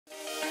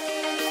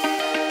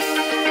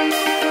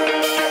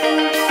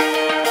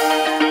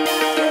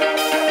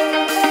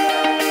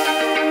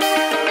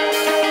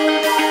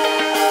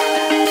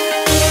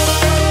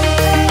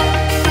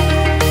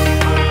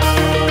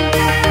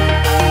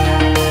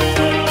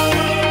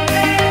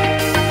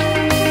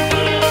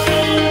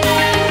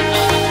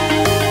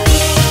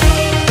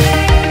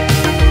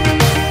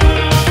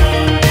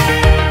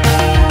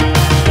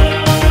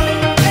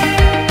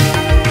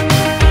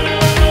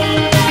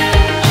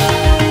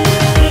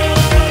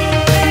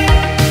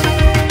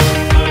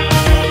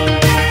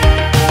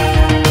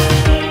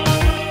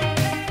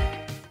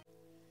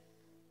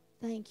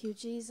you,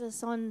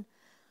 Jesus. On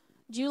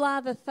July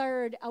the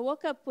 3rd, I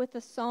woke up with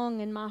a song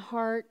in my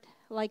heart,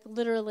 like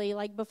literally,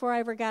 like before I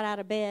ever got out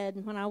of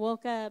bed. When I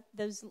woke up,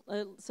 those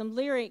some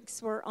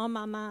lyrics were on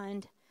my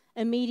mind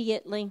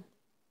immediately.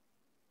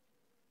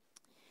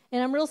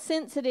 And I'm real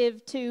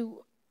sensitive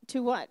to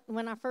what,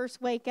 when I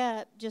first wake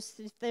up, just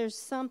if there's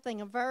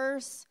something, a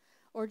verse,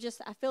 or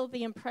just I feel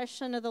the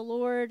impression of the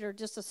Lord, or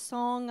just a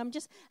song.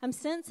 I'm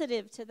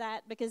sensitive to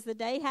that because the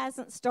day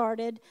hasn't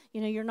started. You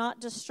know, you're not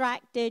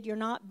distracted, you're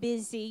not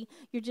busy.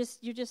 You're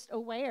just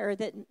aware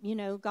that, you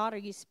know, God, are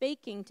you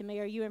speaking to me?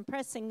 Are you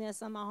impressing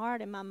this on my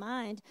heart and my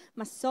mind,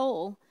 my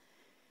soul?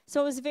 So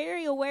I was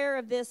very aware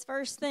of this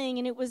first thing,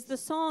 and it was the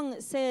song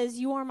that says,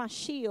 "You are my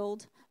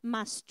shield,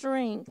 my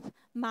strength,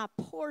 my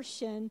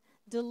portion,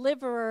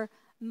 deliverer,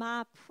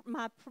 my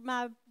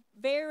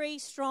very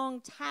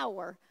strong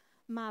tower,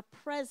 my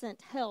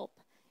present help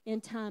in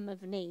time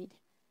of need."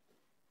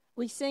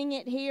 We sing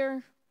it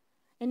here,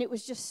 and it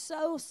was just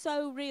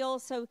so real.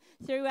 So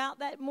throughout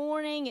that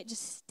morning, it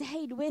just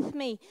stayed with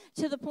me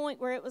to the point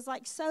where it was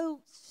like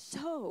so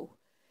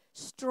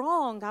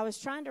strong. I was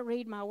trying to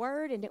read my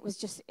word, and it was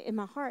just in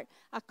my heart.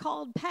 I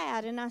called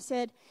Pat, and I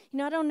said, you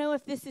know, I don't know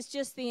if this is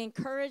just the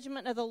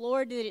encouragement of the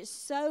Lord that it's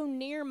so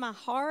near my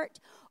heart,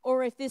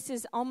 or if this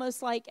is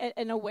almost like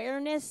an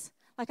awareness.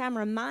 Like I'm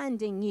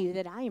reminding you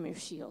that I am your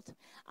shield.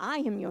 I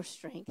am your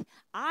strength.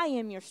 I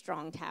am your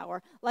strong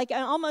tower. Like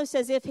almost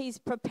as if he's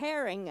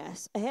preparing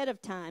us ahead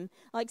of time.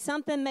 Like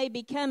something may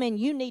be coming.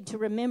 You need to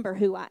remember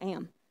who I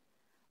am.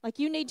 Like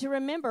you need to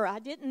remember, I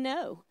didn't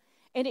know.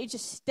 And it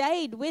just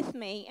stayed with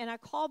me. And I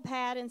called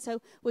Pat, and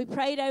so we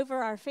prayed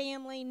over our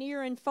family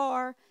near and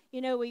far.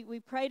 You know, we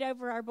prayed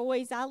over our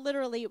boys.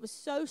 It was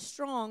so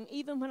strong,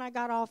 even when I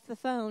got off the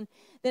phone,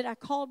 that I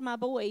called my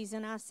boys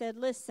and I said,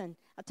 listen,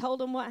 I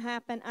told them what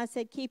happened. I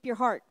said, keep your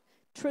heart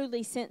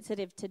truly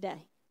sensitive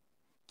today.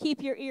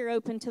 Keep your ear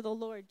open to the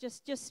Lord.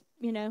 Just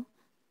you know,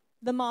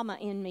 the mama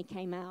in me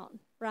came out,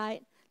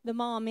 right? The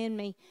mom in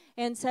me.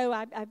 And so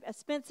I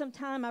spent some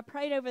time. I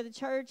prayed over the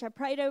church. I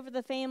prayed over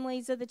the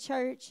families of the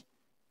church.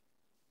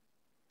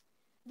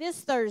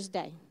 This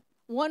Thursday,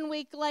 1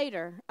 week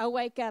later, I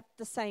wake up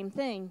the same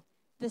thing,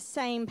 the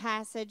same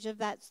passage of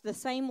that's the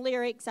same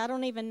lyrics. I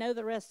don't even know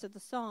the rest of the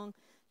song.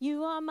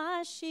 You are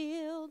my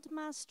shield,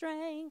 my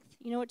strength.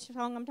 You know what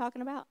song I'm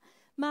talking about?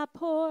 My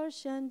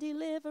portion,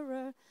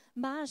 deliverer,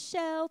 my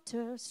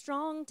shelter,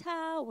 strong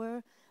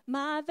tower,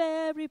 my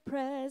very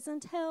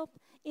present help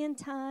in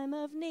time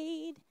of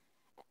need.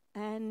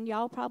 And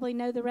y'all probably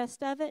know the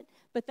rest of it,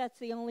 but that's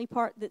the only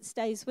part that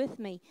stays with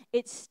me.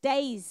 It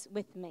stays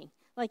with me.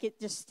 Like it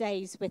just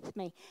stays with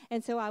me.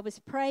 And so I was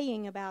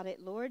praying about it,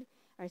 Lord.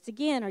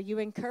 Again, are you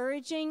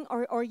encouraging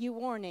or are you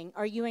warning?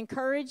 Are you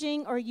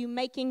encouraging or are you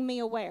making me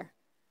aware?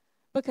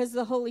 Because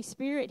the Holy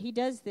Spirit, he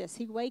does this.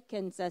 He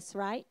wakens us,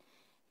 right?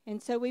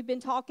 And so we've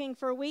been talking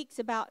for weeks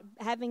about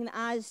having the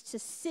eyes to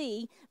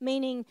see,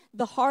 meaning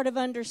the heart of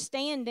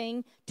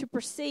understanding, to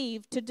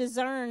perceive, to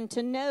discern,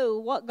 to know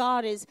what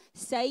God is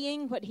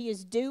saying, what he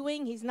is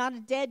doing. He's not a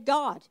dead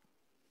God.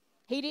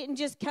 He didn't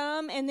just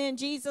come and then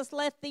Jesus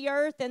left the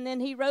earth and then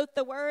he wrote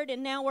the word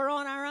and now we're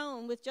on our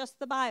own with just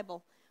the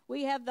Bible.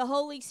 We have the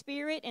Holy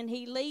Spirit and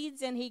he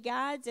leads and he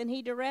guides and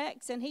he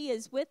directs and he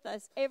is with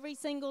us every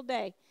single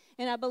day.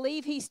 And I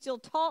believe he still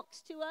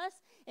talks to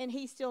us and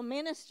he still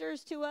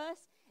ministers to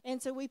us.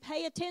 And so we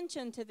pay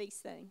attention to these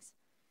things.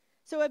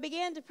 So I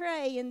began to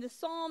pray, and the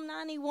Psalm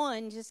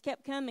 91 just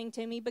kept coming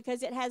to me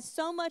because it has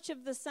so much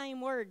of the same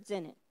words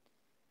in it.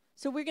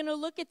 So we're going to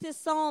look at this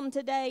psalm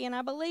today, and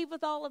I believe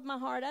with all of my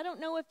heart. I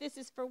don't know if this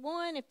is for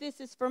one, if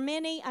this is for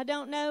many. I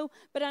don't know,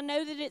 but I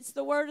know that it's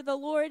the word of the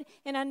Lord,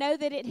 and I know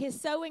that it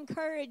has so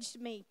encouraged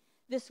me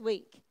this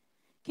week.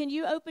 Can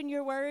you open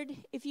your word,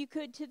 if you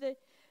could, to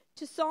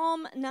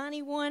Psalm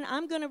 91?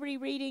 I'm going to be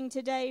reading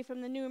today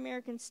from the New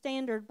American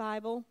Standard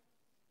Bible.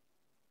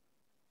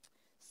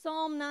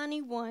 Psalm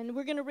 91.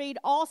 We're going to read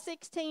all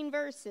 16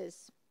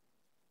 verses.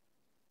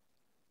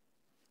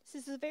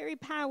 This is a very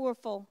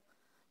powerful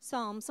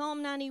psalm.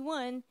 Psalm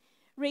 91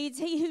 reads,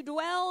 "He who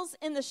dwells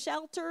in the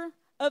shelter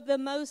of the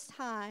Most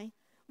High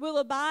will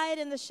abide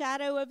in the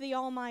shadow of the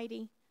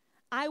Almighty.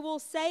 I will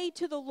say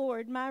to the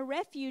Lord, my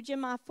refuge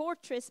and my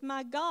fortress,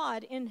 my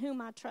God in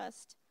whom I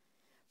trust.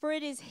 For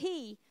it is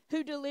he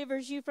who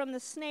delivers you from the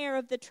snare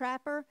of the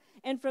trapper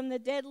and from the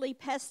deadly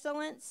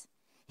pestilence.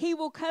 He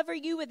will cover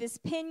you with his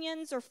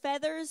pinions or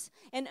feathers,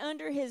 and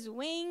under his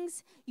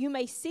wings you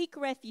may seek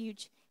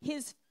refuge.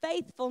 His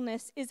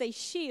faithfulness is a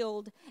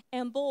shield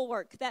and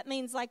bulwark." That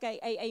means like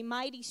a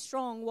mighty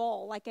strong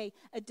wall, like a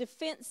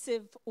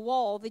defensive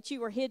wall that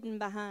you are hidden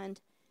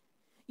behind.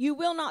 "You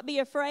will not be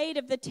afraid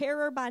of the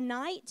terror by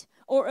night,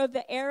 or of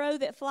the arrow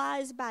that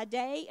flies by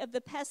day, of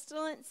the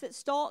pestilence that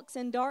stalks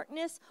in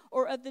darkness,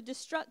 or of the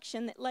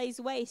destruction that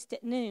lays waste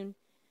at noon.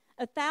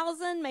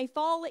 1,000 may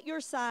fall at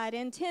your side,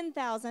 and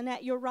 10,000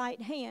 at your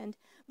right hand,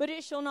 but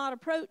it shall not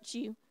approach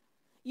you.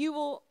 You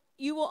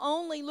will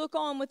only look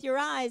on with your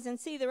eyes and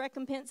see the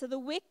recompense of the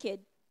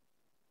wicked.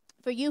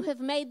 For you have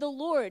made the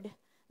Lord,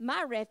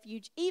 my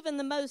refuge, even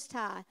the Most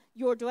High,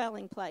 your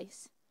dwelling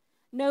place.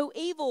 No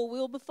evil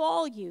will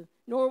befall you,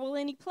 nor will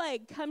any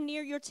plague come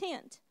near your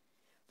tent.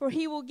 For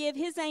he will give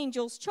his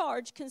angels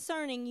charge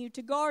concerning you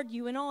to guard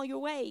you in all your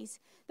ways.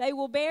 They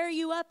will bear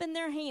you up in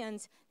their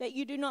hands, that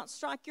you do not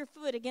strike your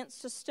foot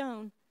against a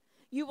stone.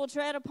 You will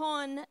tread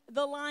upon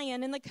the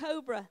lion and the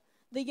cobra,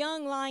 the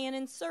young lion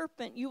and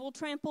serpent you will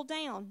trample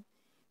down.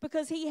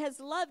 Because he has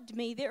loved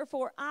me,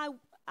 therefore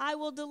I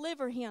will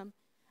deliver him.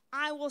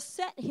 I will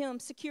set him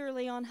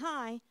securely on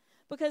high.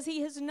 Because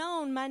he has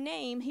known my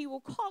name, he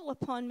will call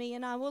upon me,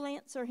 and I will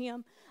answer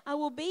him. I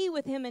will be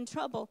with him in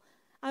trouble.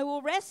 I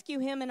will rescue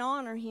him and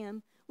honor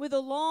him. With a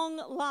long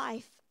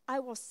life I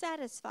will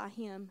satisfy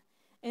him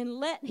and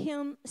let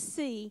him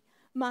see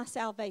my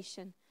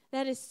salvation.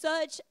 That is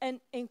such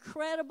an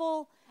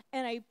incredible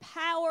and a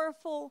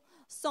powerful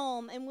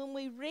psalm. And when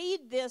we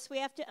read this, we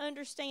have to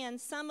understand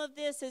some of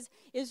this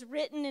is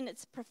written and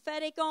it's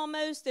prophetic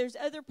almost. There's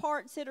other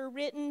parts that are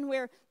written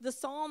where the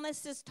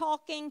psalmist is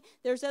talking.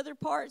 There's other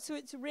parts where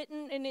it's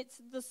written and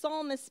it's the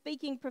psalmist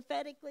speaking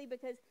prophetically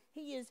because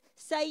he is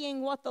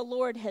saying what the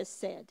Lord has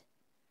said,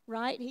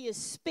 right? He is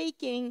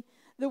speaking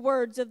the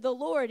words of the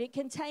Lord. It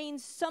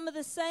contains some of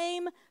the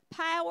same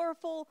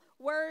powerful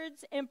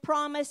words and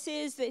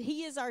promises that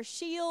he is our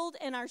shield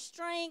and our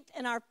strength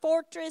and our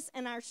fortress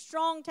and our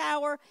strong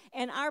tower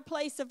and our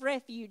place of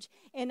refuge.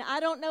 And I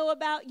don't know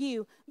about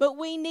you, but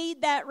we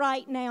need that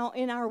right now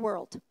in our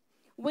world.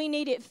 We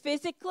need it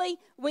physically.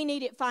 We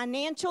need it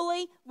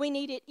financially. We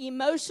need it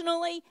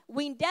emotionally.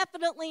 We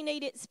definitely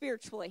need it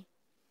spiritually.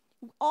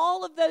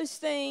 All of those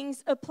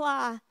things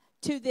apply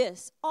to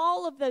this.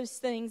 All of those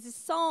things. The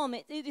psalm,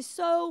 it is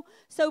so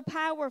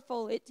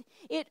powerful.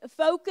 It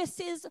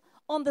focuses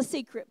on the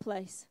secret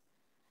place.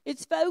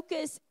 Its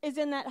focus is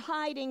in that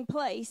hiding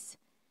place.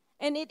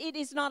 And it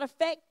is not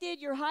affected,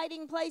 your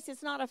hiding place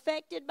is not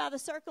affected by the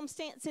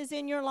circumstances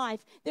in your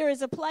life. There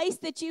is a place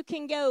that you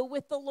can go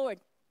with the Lord.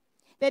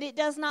 That it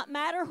does not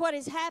matter what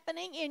is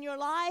happening in your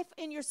life,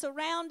 in your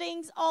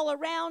surroundings, all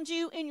around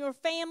you, in your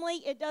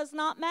family. It does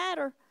not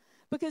matter.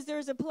 Because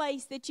there's a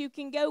place that you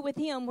can go with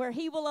him where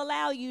he will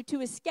allow you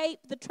to escape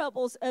the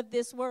troubles of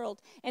this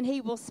world. And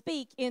he will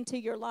speak into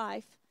your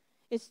life.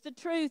 It's the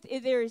truth.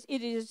 It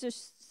is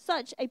just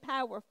such a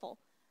powerful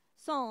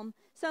psalm.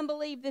 Some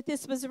believe that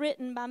this was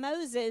written by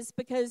Moses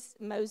because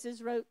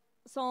Moses wrote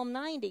Psalm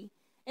 90.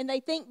 And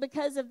they think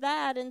because of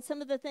that and some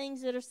of the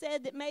things that are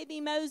said that maybe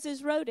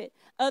Moses wrote it.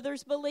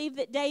 Others believe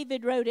that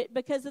David wrote it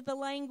because of the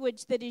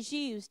language that is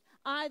used.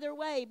 Either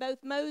way, both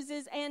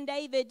Moses and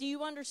David, do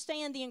you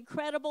understand the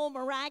incredible,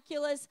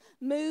 miraculous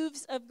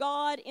moves of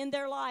God in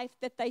their life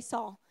that they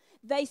saw?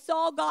 They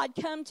saw God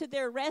come to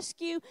their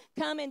rescue,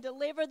 come and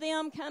deliver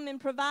them, come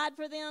and provide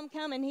for them,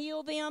 come and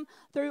heal them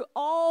through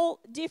all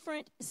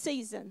different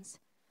seasons.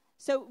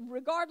 So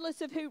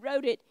regardless of who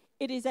wrote it,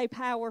 it is a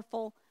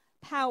powerful,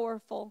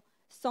 powerful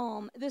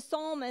psalm. The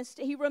psalmist,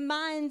 he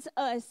reminds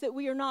us that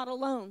we are not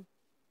alone.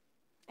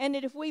 And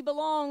that if we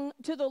belong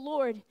to the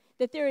Lord,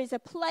 that there is a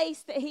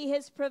place that he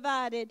has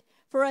provided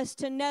for us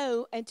to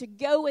know and to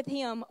go with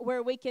him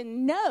where we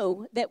can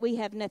know that we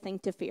have nothing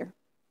to fear.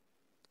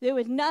 There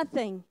is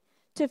nothing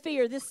to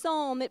fear. This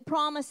psalm, it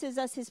promises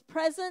us his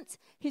presence,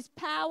 his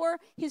power,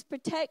 his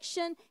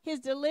protection, his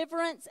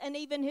deliverance, and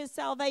even his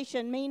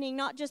salvation, meaning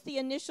not just the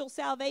initial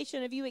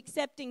salvation of you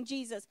accepting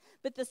Jesus,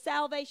 but the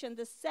salvation,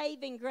 the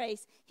saving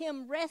grace,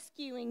 him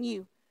rescuing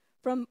you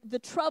from the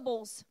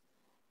troubles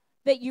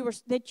that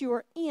you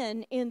are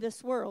in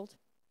this world.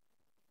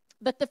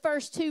 But the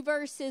first two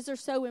verses are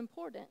so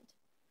important.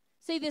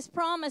 See, this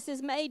promise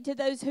is made to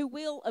those who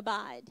will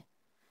abide,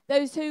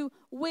 those who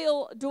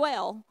will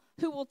dwell,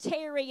 who will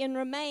tarry and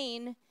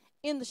remain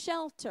in the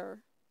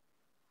shelter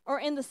or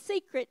in the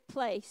secret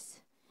place.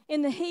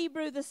 In the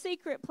Hebrew, the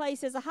secret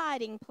place is a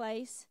hiding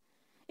place.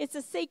 It's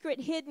a secret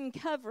hidden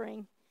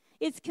covering.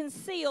 It's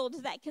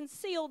concealed, that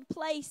concealed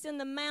place in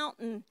the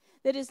mountain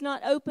that is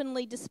not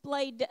openly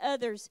displayed to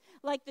others,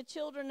 like the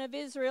children of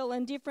Israel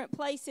in different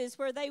places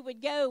where they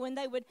would go and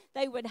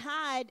they would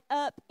hide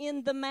up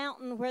in the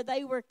mountain where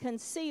they were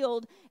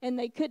concealed and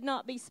they could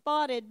not be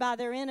spotted by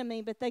their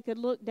enemy, but they could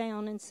look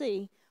down and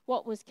see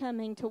what was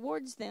coming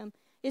towards them.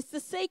 It's the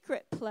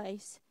secret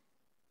place.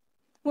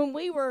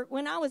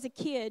 When I was a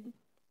kid,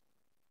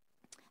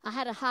 I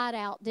had a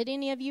hideout. Did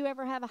any of you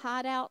ever have a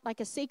hideout, like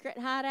a secret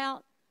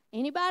hideout?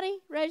 Anybody?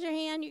 Raise your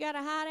hand. You got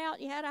a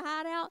hideout? You had a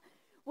hideout?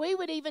 We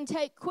would even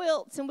take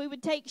quilts and we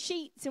would take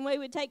sheets and we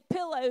would take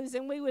pillows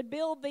and we would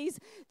build these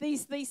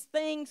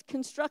things,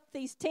 construct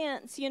these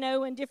tents,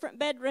 in different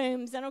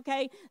bedrooms. And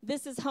okay,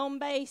 this is home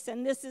base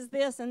and this is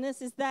this and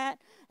this is that.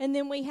 And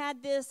then we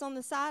had this on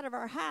the side of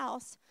our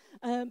house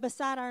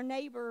beside our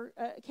neighbor,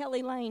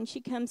 Kelly Lane. She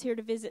comes here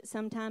to visit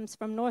sometimes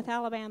from North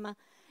Alabama.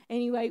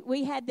 Anyway,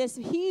 we had this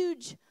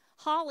huge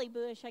holly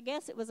bush. I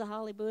guess it was a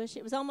holly bush.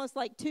 It was almost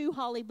like two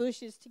holly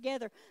bushes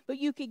together. But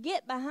you could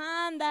get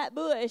behind that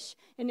bush,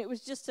 and it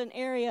was just an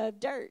area of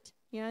dirt.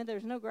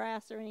 There's no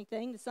grass or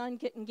anything. The sun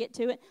couldn't get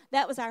to it.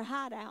 That was our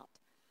hideout.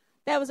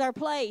 That was our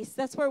place.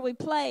 That's where we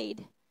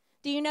played.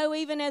 Do you know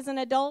even as an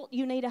adult,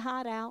 you need a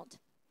hideout?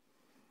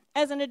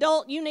 As an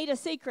adult, you need a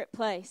secret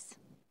place.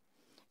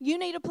 You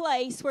need a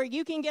place where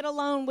you can get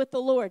alone with the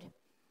Lord.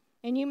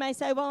 And you may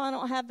say, well, I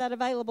don't have that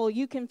available.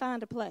 You can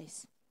find a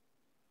place.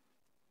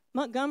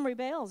 Montgomery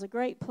Bell is a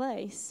great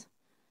place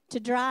to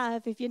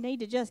drive if you need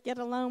to just get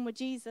alone with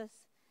Jesus.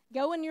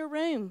 Go in your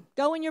room.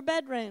 Go in your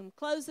bedroom.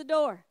 Close the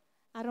door.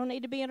 I don't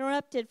need to be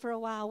interrupted for a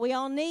while. We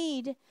all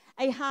need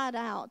a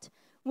hideout.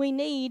 We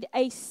need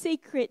a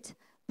secret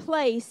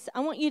place. I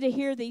want you to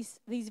hear these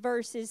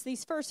verses,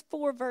 these first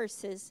 4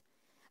 verses.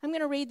 I'm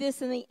going to read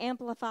this in the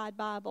Amplified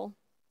Bible.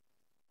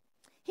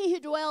 He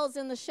who dwells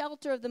in the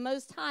shelter of the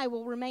Most High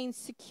will remain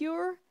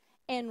secure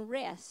and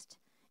rest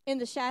in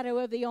the shadow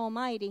of the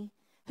Almighty,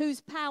 whose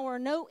power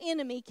no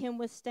enemy can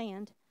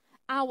withstand.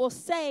 I will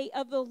say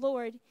of the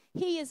Lord,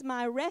 He is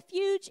my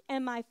refuge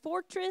and my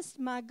fortress,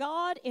 my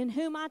God in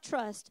whom I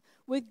trust,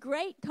 with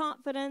great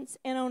confidence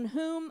and on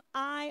whom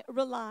I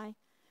rely.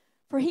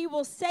 For He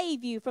will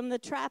save you from the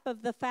trap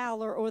of the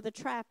fowler or the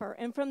trapper,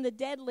 and from the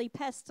deadly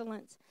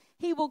pestilence.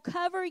 He will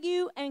cover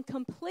you and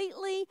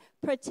completely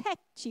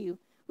protect you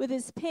with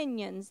His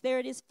pinions. There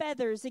it is,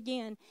 feathers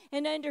again.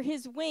 And under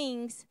His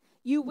wings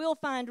you will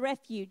find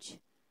refuge.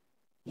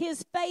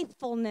 His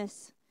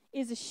faithfulness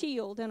is a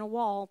shield and a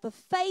wall. The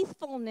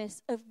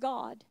faithfulness of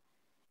God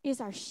is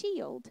our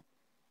shield.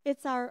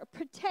 It's our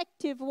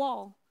protective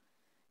wall.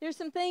 There's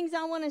some things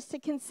I want us to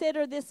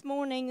consider this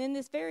morning in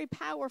this very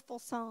powerful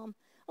psalm.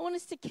 I want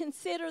us to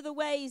consider the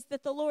ways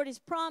that the Lord has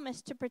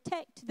promised to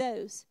protect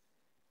those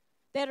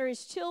that are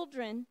His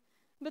children,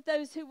 but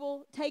those who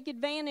will take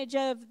advantage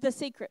of the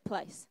secret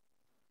place.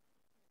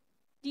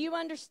 Do you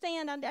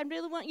understand? I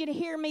really want you to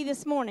hear me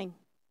this morning.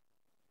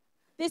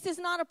 This is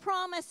not a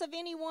promise of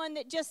anyone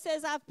that just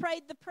says, I've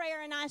prayed the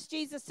prayer and asked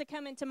Jesus to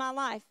come into my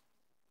life.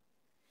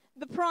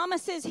 The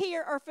promises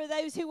here are for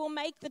those who will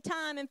make the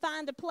time and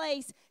find a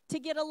place to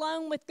get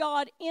alone with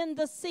God in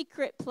the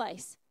secret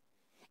place.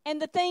 And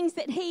the things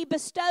that He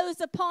bestows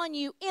upon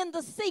you in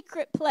the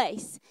secret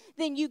place,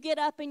 then you get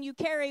up and you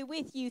carry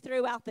with you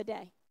throughout the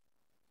day.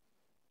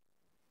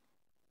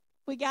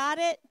 We got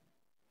it?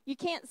 You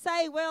can't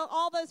say, well,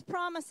 all those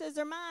promises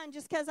are mine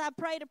just because I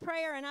prayed a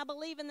prayer and I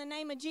believe in the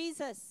name of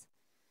Jesus.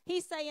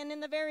 He's saying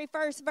in the very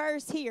first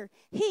verse here,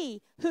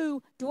 He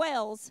who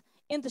dwells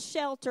in the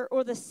shelter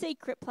or the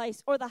secret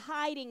place or the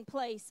hiding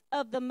place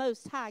of the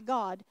Most High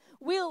God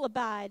will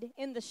abide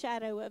in the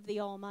shadow of the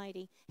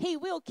Almighty. He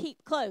will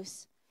keep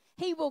close.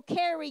 He will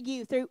carry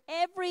you through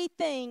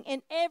everything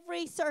and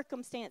every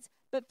circumstance.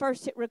 But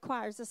first it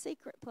requires a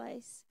secret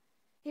place.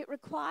 It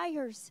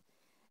requires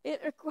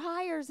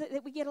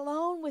that we get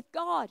alone with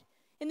God.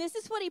 And this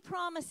is what He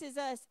promises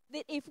us,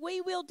 that if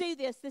we will do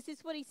this, this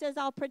is what He says,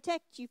 I'll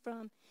protect you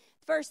from.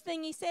 First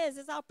thing He says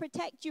is, I'll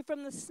protect you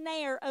from the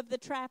snare of the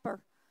trapper.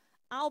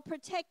 I'll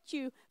protect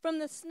you from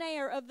the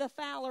snare of the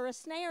fowler. A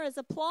snare is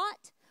a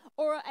plot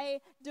or a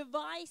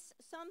device,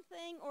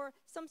 something, or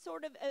some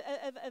sort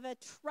of a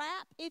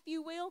trap, if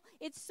you will.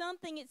 It's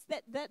something, it's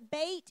that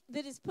bait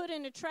that is put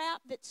in a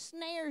trap that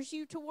snares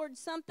you towards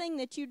something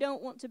that you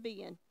don't want to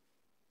be in.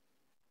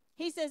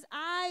 He says,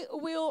 I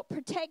will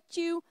protect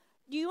you.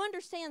 Do you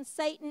understand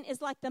Satan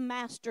is like the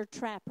master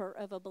trapper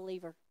of a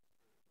believer?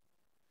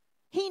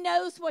 He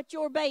knows what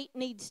your bait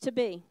needs to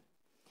be.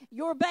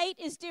 Your bait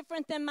is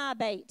different than my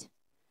bait.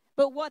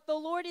 But what the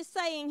Lord is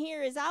saying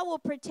here is, I will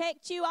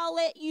protect you. I'll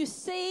let you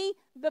see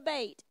the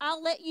bait.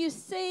 I'll let you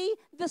see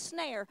the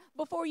snare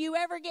before you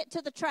ever get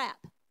to the trap.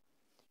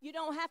 You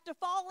don't have to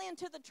fall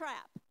into the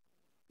trap.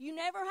 You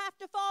never have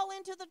to fall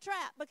into the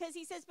trap, because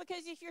He says,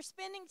 because if you're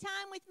spending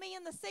time with me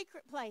in the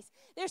secret place,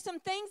 there's some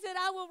things that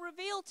I will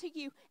reveal to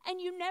you,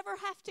 and you never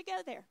have to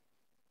go there.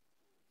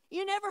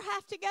 You never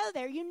have to go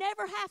there. You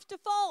never have to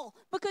fall,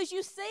 because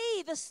you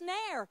see the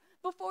snare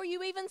before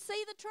you even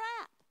see the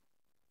trap.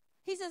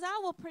 He says, I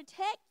will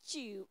protect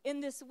you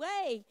in this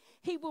way.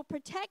 He will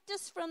protect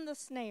us from the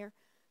snare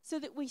so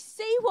that we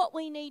see what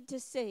we need to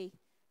see.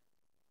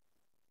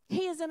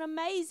 He is an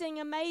amazing,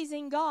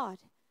 amazing God.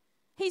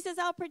 He says,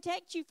 I'll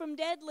protect you from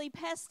deadly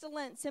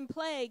pestilence and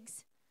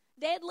plagues.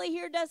 Deadly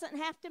here doesn't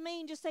have to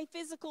mean just a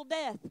physical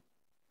death.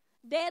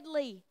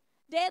 Deadly.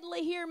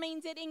 Deadly here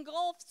means it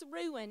engulfs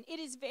ruin. It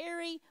is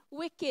very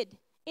wicked.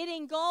 It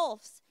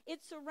engulfs.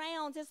 It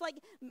surrounds.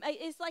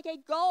 It's like a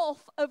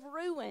gulf of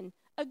ruin,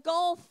 a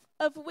gulf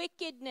of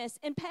wickedness.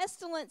 And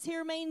pestilence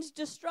here means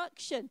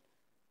destruction.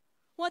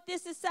 What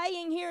this is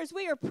saying here is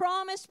we are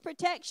promised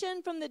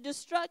protection from the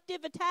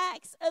destructive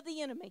attacks of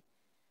the enemy.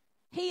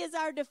 He is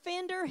our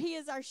defender. He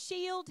is our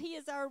shield. He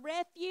is our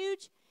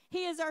refuge.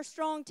 He is our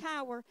strong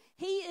tower.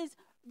 He is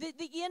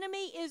the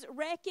enemy is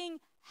wreaking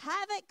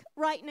havoc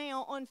right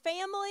now on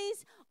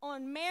families,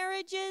 on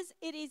marriages.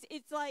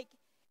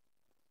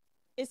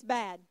 It's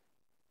bad.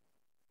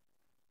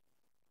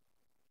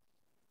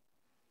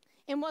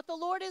 And what the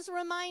Lord is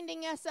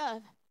reminding us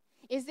of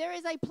is there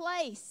is a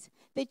place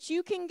that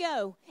you can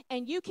go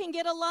and you can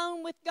get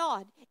alone with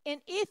God.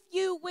 And if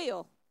you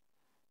will,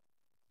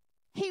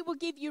 He will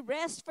give you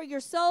rest for your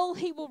soul.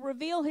 He will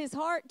reveal His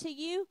heart to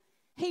you.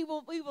 We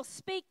will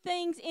speak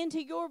things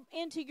into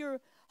your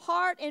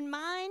heart and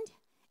mind,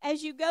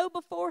 as you go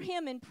before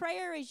him in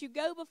prayer, as you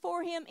go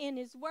before him in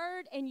his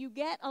word, and you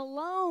get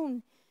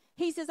alone.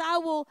 He says, I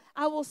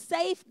will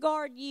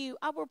safeguard you.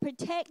 I will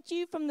protect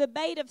you from the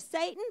bait of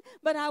Satan,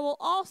 but I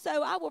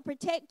will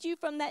protect you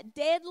from that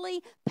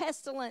deadly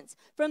pestilence,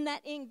 from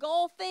that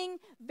engulfing,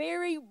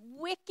 very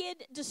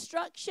wicked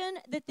destruction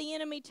that the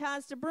enemy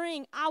tries to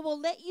bring. I will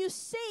let you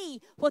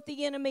see what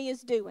the enemy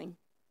is doing.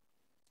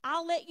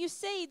 I'll let you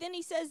see. Then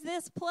he says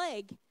this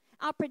plague.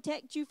 I'll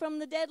protect you from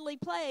the deadly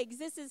plagues.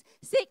 This is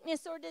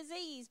sickness or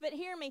disease. But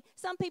hear me.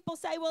 Some people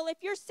say, well, if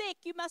you're sick,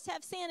 you must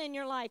have sin in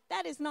your life.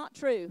 That is not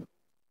true.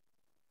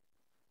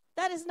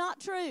 That is not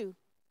true.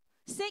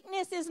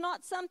 Sickness is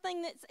not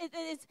something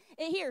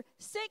here.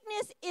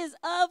 Sickness is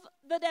of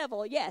the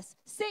devil. Yes,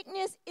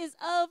 sickness is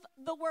of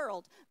the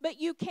world.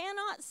 But you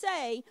cannot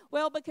say,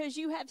 well, because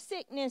you have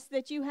sickness,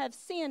 that you have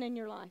sin in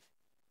your life.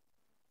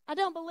 I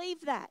don't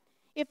believe that.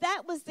 If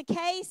that was the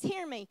case,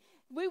 hear me,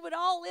 we would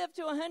all live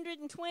to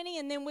 120,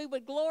 and then we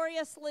would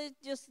gloriously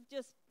just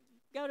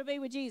go to be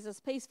with Jesus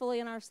peacefully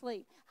in our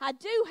sleep. I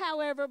do,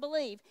 however,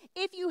 believe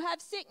if you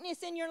have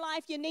sickness in your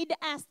life, you need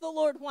to ask the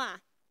Lord why.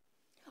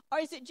 Or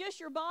is it just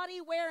your body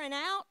wearing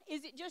out?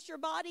 Is it just your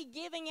body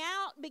giving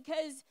out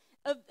because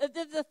of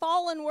the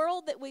fallen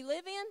world that we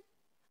live in?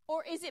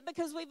 Or is it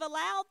because we've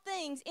allowed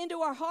things into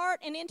our heart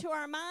and into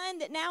our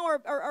mind that now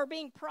are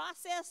being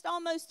processed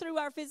almost through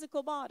our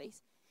physical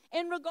bodies?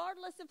 And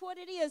regardless of what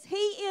it is, he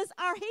is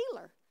our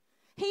healer.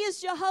 He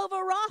is Jehovah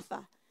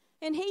Rapha.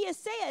 And he has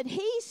said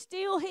he's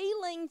still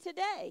healing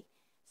today.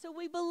 So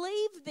we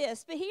believe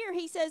this. But here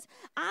he says,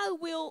 I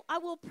will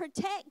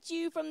protect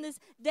you from this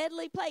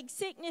deadly plague,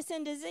 sickness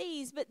and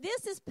disease. But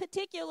this is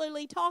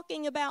particularly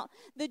talking about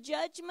the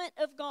judgment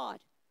of God,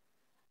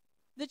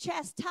 the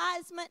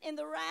chastisement and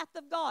the wrath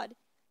of God.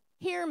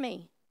 Hear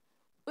me.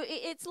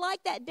 It's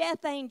like that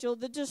death angel,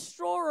 the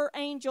destroyer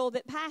angel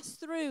that passed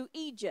through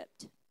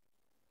Egypt.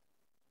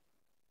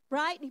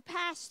 Right? He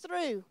passed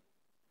through.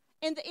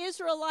 And the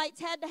Israelites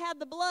had to have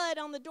the blood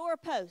on the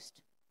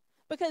doorpost,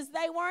 because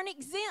they weren't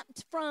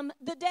exempt from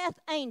the death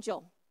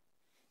angel.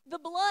 The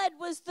blood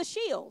was the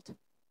shield.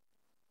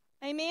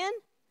 Amen?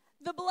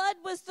 The blood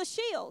was the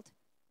shield.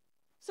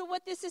 So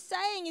what this is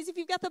saying is if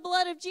you've got the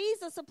blood of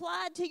Jesus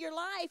applied to your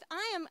life,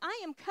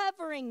 I am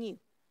covering you.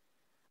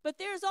 But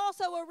there's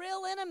also a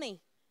real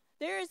enemy.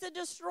 There is a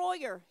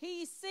destroyer.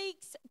 He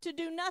seeks to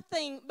do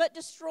nothing but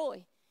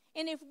destroy.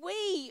 And if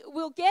we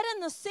will get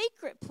in the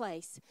secret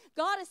place,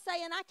 God is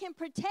saying, I can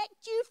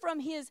protect you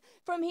from his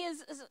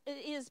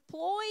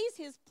ploys,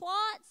 his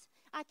plots.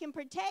 I can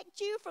protect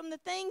you from the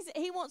things that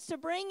he wants to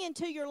bring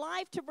into your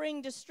life to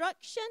bring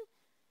destruction.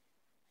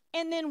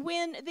 And then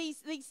when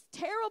these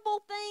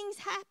terrible things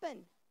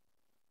happen,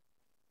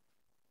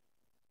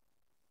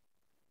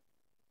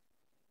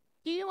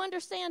 do you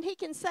understand? He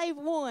can save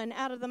one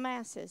out of the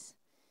masses.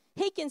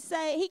 He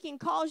can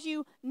cause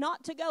you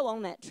not to go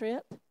on that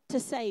trip to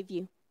save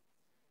you.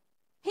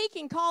 He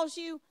can cause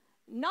you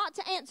not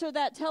to answer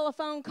that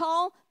telephone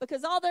call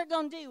because all they're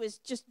going to do is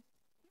just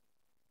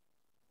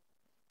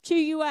chew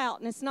you out,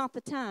 and it's not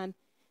the time.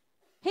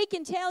 He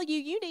can tell you,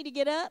 you need to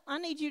get up. I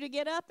need you to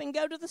get up and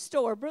go to the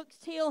store. Brooks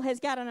Hill has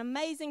got an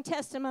amazing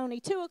testimony.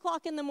 2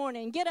 o'clock in the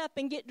morning, get up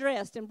and get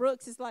dressed. And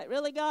Brooks is like,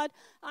 really, God?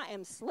 I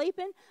am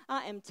sleeping.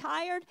 I am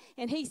tired.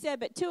 And he said,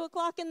 but 2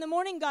 o'clock in the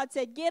morning, God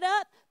said, get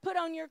up, put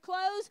on your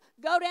clothes,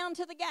 go down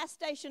to the gas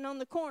station on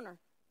the corner.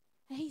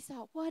 And he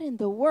thought, what in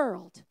the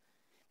world?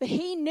 But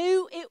he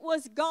knew it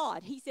was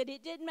God. He said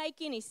it didn't make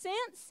any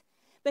sense.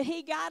 But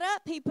he got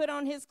up, he put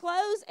on his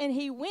clothes, and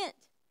he went.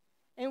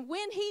 And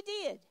when he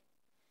did,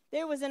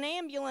 there was an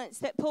ambulance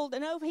that pulled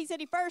him over. He said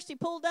he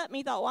pulled up, and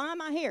he thought, why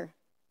am I here?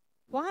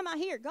 Why am I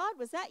here? God,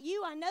 was that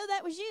you? I know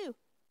that was you.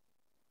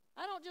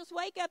 I don't just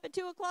wake up at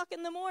 2 o'clock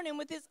in the morning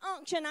with this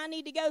unction, I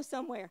need to go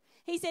somewhere.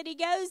 He said he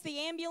goes, the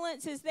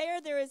ambulance is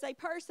there. There is a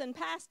person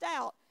passed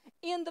out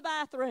in the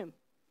bathroom.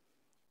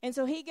 And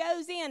so he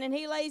goes in and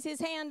he lays his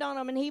hand on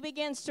them and he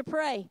begins to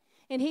pray.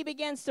 And he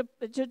begins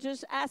to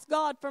just ask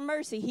God for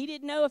mercy. He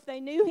didn't know if they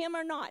knew him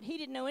or not. He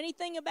didn't know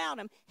anything about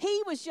him.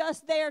 He was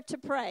just there to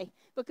pray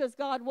because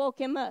God woke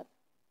him up.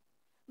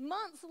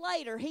 Months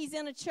later, he's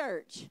in a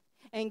church.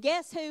 And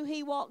guess who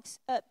he walks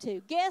up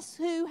to? Guess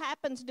who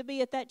happens to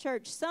be at that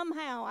church?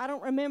 Somehow, I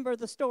don't remember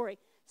the story.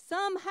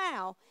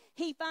 Somehow,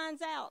 he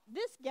finds out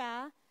this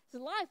guy, his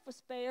life was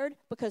spared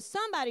because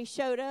somebody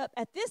showed up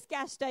at this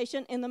gas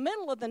station in the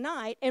middle of the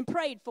night and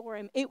prayed for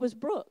him. It was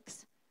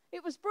Brooks.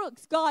 It was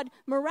Brooks. God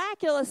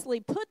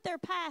miraculously put their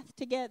path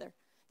together.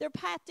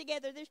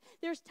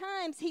 There's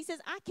times he says,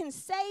 I can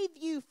save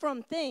you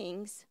from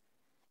things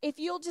if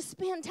you'll just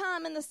spend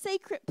time in the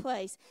secret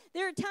place.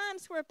 There are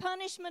times where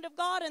punishment of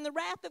God and the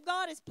wrath of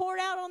God is poured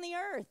out on the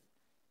earth.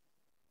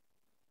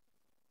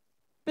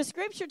 But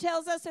Scripture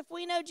tells us if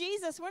we know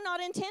Jesus, we're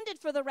not intended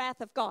for the wrath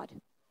of God.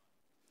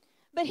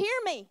 But hear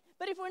me,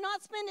 but if we're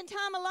not spending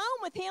time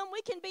alone with him,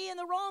 we can be in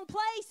the wrong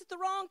place at the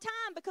wrong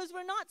time because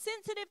we're not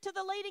sensitive to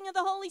the leading of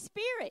the Holy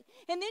Spirit.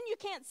 And then you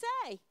can't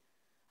say,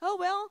 oh,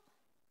 well,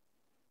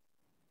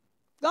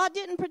 God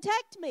didn't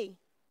protect me.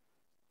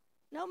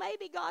 No,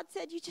 maybe God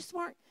said you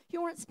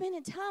weren't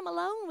spending time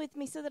alone with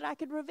me so that I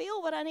could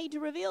reveal what I need to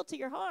reveal to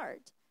your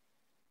heart.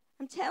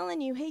 I'm telling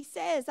you, he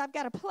says, I've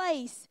got a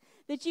place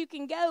that you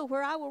can go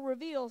where I will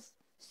reveal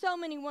so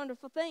many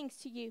wonderful things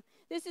to you.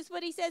 This is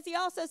what he says. He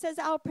also says,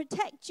 I'll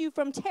protect you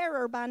from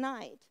terror by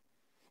night.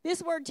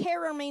 This word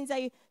terror means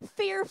a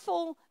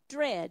fearful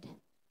dread.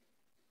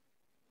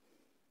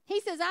 He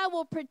says, I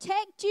will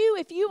protect you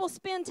if you will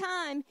spend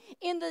time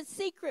in the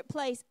secret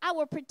place. I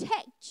will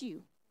protect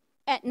you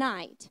at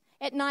night.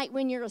 At night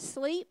when you're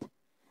asleep.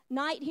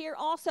 Night here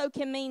also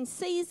can mean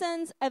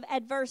seasons of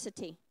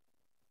adversity.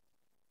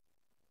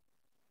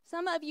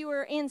 Some of you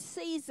are in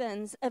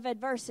seasons of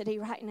adversity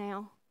right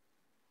now.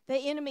 The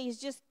enemy is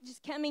just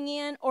coming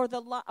in, or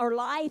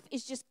life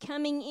is just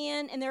coming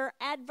in, and there are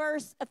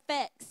adverse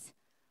effects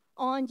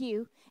on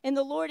you. And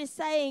the Lord is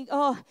saying,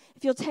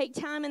 if you'll take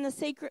time in the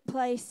secret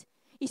place,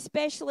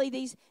 especially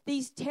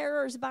these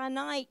terrors by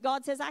night,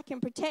 God says, I can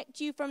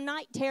protect you from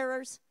night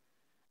terrors.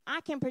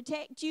 I can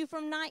protect you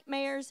from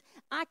nightmares.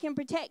 I can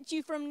protect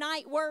you from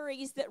night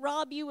worries that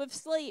rob you of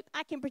sleep.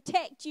 I can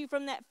protect you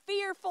from that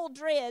fearful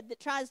dread that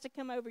tries to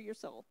come over your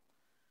soul.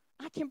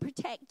 I can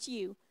protect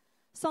you.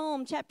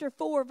 Psalm chapter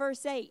 4,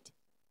 verse 8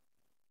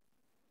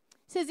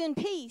 says, in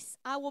peace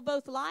I will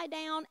both lie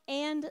down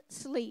and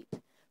sleep.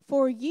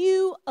 For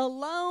you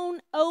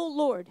alone, O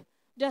Lord,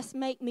 dost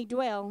make me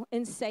dwell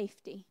in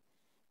safety.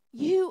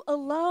 You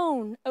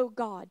alone, oh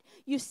God.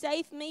 You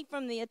save me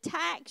from the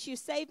attacks. You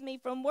save me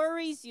from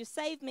worries. You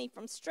save me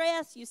from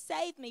stress. You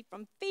save me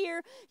from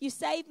fear. You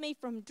save me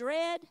from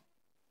dread.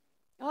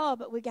 Oh,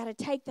 but we got to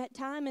take that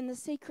time in the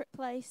secret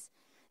place.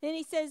 Then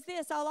he says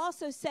this, I'll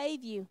also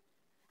save you.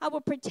 I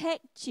will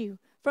protect you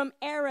from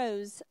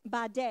arrows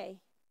by day.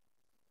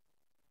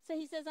 So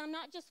he says, I'm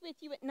not just with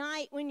you at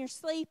night when you're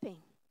sleeping.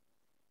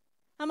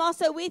 I'm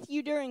also with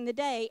you during the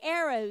day.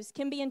 Arrows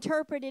can be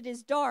interpreted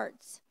as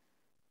darts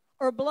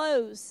or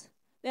blows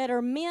that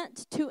are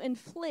meant to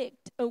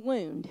inflict a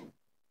wound.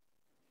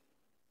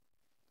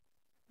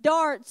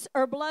 Darts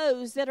or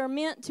blows that are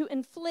meant to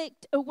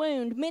inflict a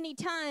wound. Many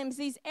times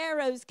these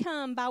arrows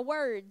come by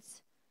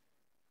words,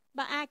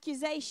 by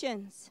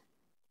accusations.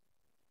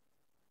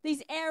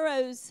 These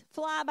arrows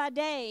fly by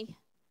day.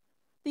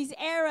 These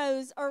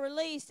arrows are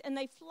released and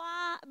they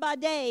fly by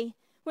day.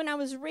 When I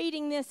was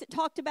reading this, it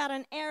talked about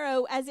an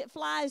arrow as it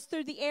flies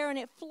through the air and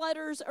it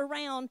flutters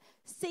around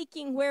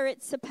seeking where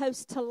it's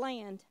supposed to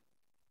land.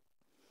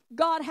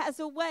 God has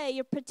a way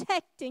of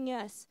protecting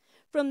us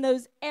from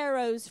those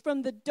arrows,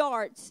 from the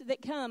darts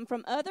that come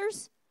from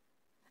others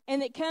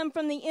and that come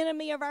from the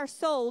enemy of our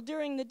soul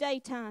during the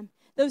daytime.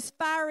 Those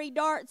fiery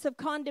darts of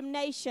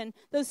condemnation,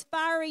 those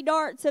fiery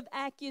darts of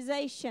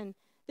accusation.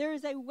 There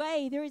is a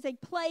way, there is a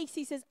place,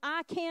 he says,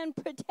 I can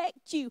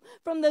protect you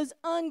from those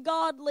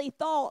ungodly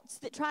thoughts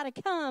that try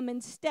to come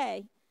and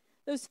stay.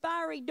 Those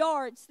fiery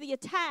darts, the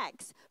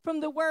attacks from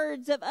the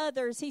words of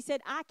others. He said,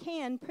 I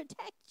can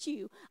protect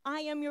you.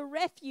 I am your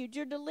refuge,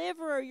 your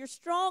deliverer, your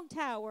strong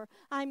tower.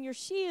 I'm your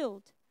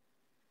shield.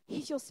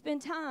 You'll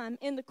spend time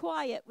in the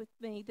quiet with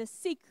me, the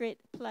secret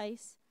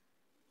place.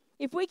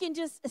 If we can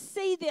just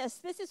see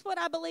this is what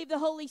I believe the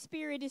Holy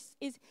Spirit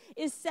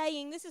is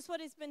saying. This is what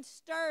has been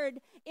stirred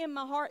in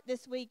my heart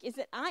this week, is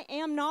that I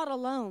am not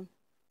alone.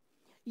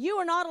 You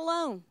are not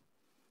alone.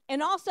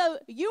 And also,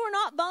 you are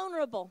not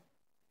vulnerable.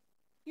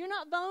 You're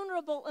not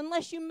vulnerable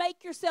unless you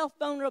make yourself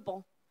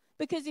vulnerable.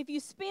 Because if you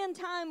spend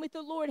time with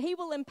the Lord, he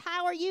will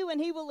empower you and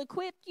he will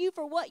equip you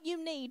for what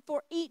you need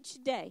for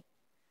each day.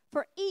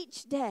 For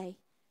each day.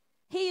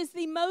 He is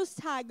the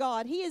Most High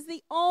God. He is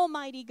the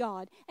Almighty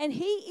God. And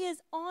he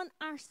is on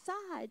our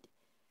side.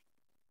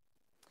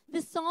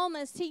 The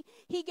psalmist,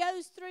 he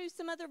goes through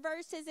some other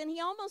verses and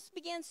he almost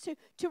begins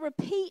to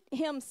repeat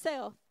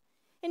himself.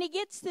 And he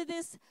gets to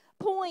this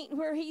point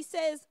where he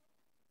says,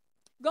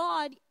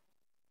 God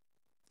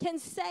can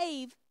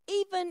save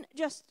even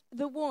just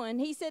the one.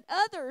 He said,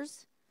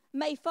 others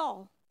may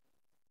fall.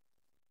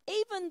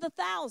 Even the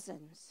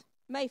thousands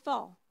may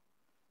fall.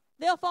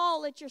 They'll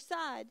fall at your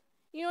side.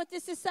 You know what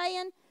this is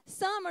saying?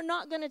 Some are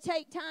not going to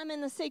take time in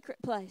the secret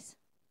place.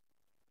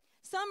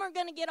 Some are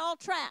going to get all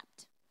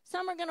trapped.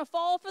 Some are going to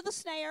fall for the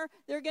snare.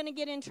 They're going to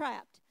get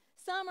entrapped.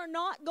 Some are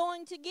not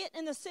going to get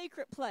in the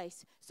secret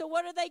place. So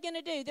what are they going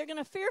to do? They're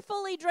going to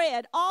fearfully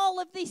dread all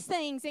of these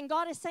things. And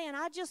God is saying,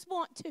 I just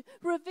want to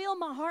reveal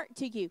my heart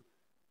to you.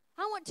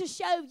 I want to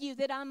show you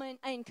that I'm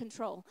in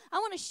control. I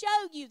want to show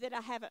you that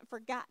I haven't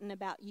forgotten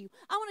about you.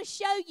 I want to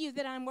show you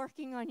that I'm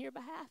working on your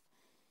behalf.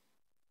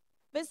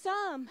 But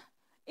some,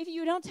 if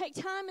you don't take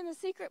time in the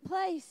secret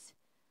place,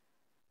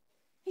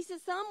 he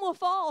says some will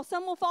fall.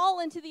 Some will fall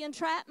into the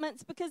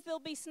entrapments because they'll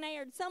be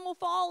snared. Some will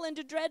fall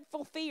into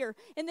dreadful fear,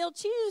 and they'll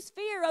choose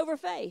fear over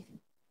faith.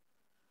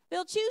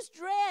 They'll choose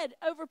dread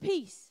over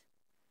peace.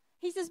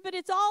 He says, but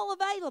it's all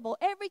available.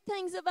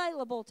 Everything's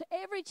available to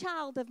every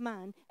child of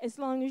mine as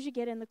long as you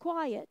get in the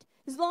quiet,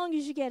 as long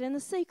as you get in the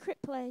secret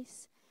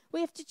place.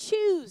 We have to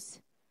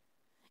choose.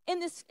 In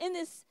this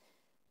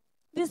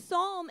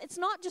psalm, it's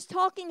not just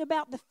talking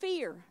about the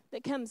fear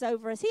that comes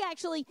over us. He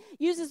actually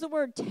uses the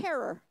word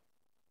terror.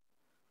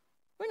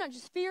 We're not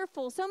just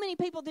fearful. So many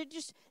people,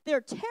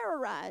 they're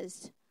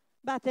terrorized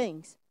by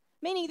things,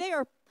 meaning they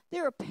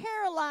are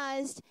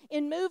paralyzed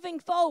in moving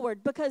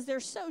forward because they're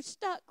so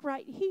stuck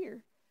right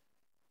here.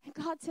 And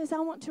God says,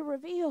 I want to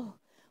reveal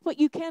what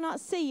you cannot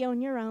see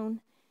on your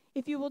own.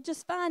 If you will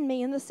just find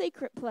me in the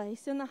secret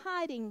place, in the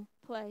hiding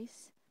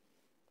place.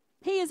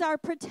 He is our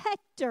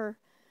protector,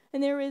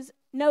 and there is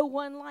no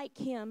one like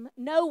him.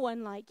 No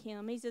one like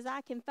him. He says, I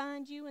can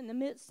find you in the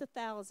midst of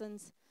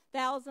thousands.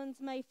 Thousands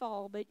may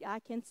fall, but I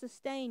can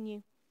sustain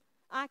you.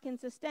 I can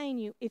sustain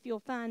you if you'll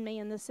find me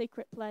in the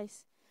secret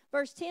place.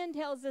 Verse 10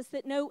 tells us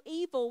that no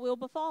evil will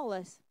befall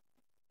us.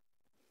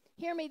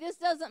 Hear me, this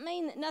doesn't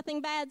mean that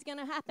nothing bad's going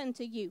to happen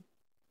to you.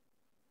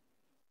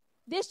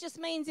 This just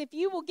means if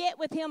you will get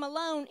with him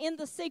alone in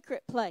the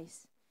secret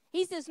place.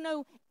 He says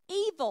no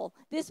evil.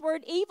 This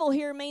word evil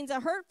here means a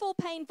hurtful,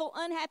 painful,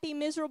 unhappy,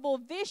 miserable,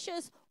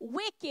 vicious,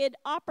 wicked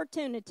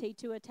opportunity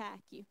to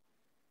attack you.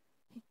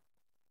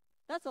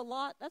 That's a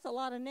lot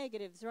of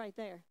negatives right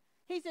there.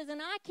 He says,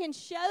 and I can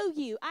show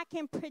you, I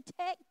can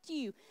protect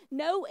you.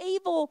 No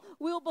evil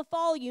will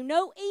befall you.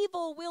 No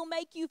evil will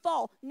make you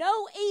fall.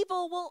 No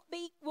evil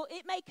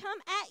it may come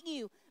at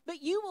you,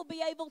 but you will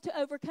be able to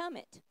overcome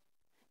it.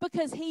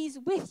 Because he's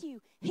with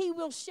you. He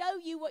will show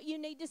you what you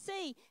need to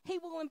see. He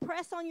will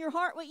impress on your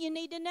heart what you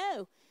need to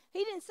know.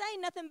 He didn't say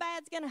nothing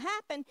bad's going to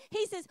happen.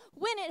 He says,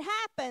 when it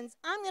happens,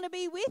 I'm going to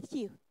be with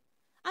you.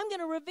 I'm going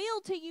to reveal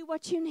to you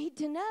what you need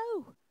to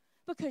know.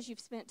 Because you've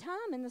spent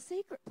time in the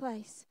secret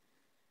place.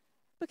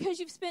 Because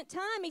you've spent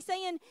time. He's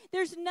saying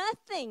there's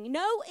nothing,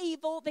 no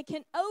evil that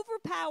can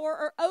overpower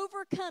or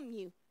overcome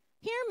you.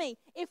 Hear me,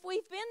 if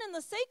we've been in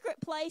the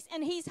secret place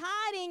and he's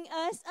hiding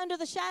us under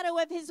the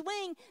shadow of his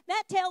wing,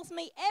 that tells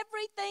me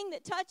everything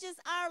that touches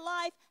our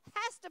life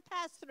has to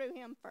pass through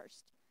him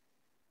first.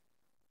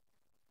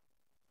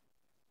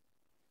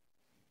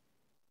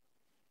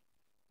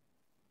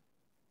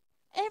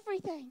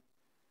 Everything.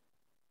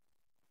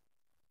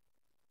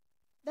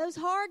 Those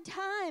hard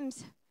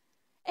times,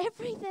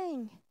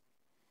 everything.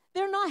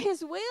 They're not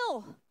his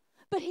will,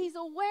 but he's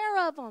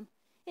aware of them.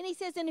 And he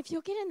says, and if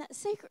you'll get in that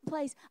secret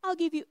place, I'll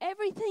give you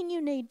everything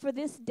you need for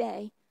this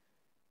day.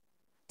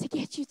 To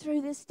get you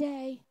through this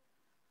day.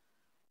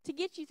 To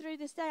get you through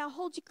this day, I'll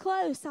hold you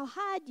close. I'll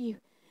hide you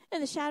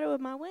in the shadow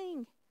of my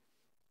wing.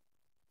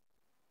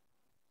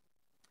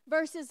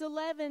 Verses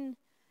 11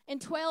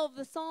 and 12,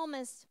 the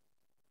psalmist,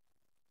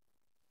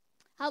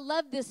 I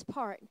love this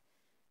part.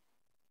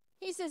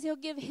 He says he'll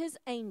give his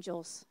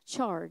angels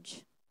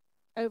charge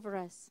over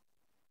us.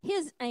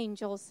 His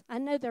angels, I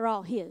know they're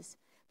all his.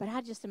 But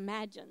I just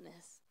imagine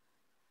this.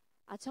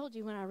 I told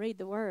you when I read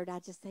the word, I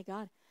just say,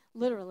 God,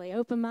 literally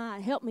open my eye.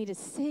 Help me to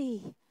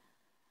see.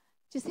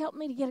 Just help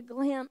me to get a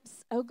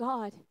glimpse, oh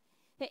God.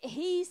 That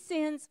he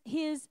sends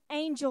his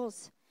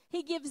angels.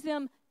 He gives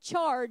them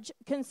charge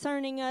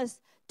concerning us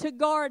to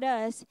guard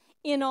us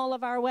in all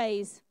of our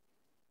ways.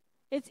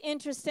 It's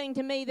interesting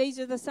to me, these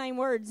are the same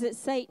words that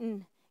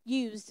Satan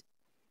used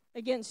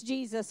against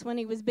Jesus when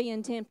he was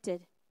being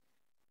tempted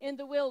in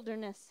the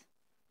wilderness.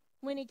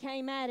 When he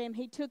came at him,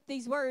 he took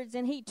these words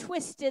and he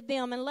twisted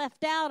them and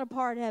left out a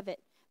part of it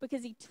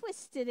because he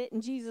twisted it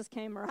and Jesus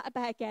came right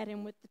back at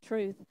him with the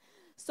truth.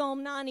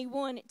 Psalm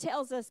 91, it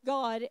tells us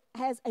God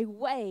has a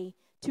way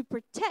to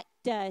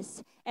protect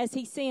us as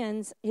he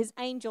sends his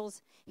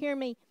angels. Hear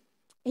me.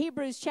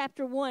 Hebrews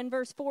chapter 1,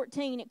 verse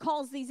 14, it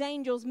calls these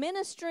angels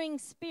ministering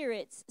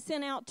spirits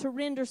sent out to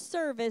render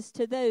service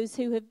to those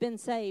who have been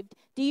saved.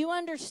 Do you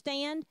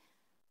understand?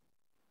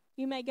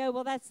 You may go,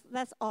 well, that's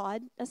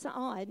odd. That's not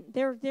odd.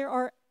 There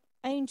are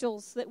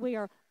angels that we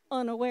are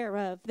unaware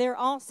of. There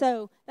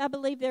also, I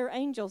believe there are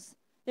angels.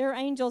 There are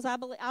angels. I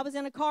was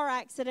in a car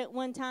accident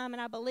one time,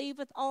 and I believe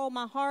with all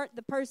my heart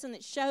the person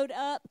that showed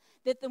up,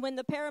 when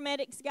the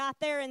paramedics got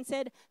there and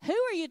said, who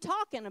are you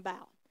talking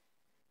about?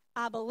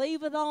 I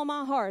believe with all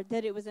my heart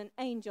that it was an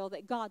angel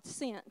that God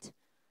sent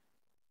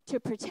to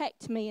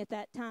protect me at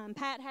that time.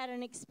 Pat had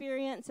an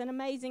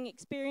amazing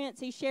experience.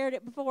 He shared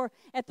it before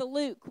at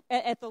Luther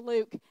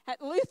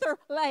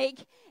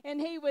Lake,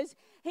 and he was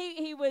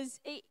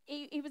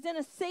in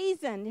a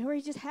season where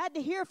he just had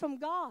to hear from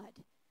God,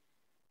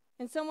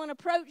 and someone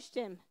approached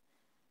him,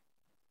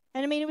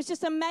 and I mean it was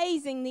just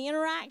amazing the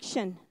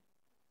interaction.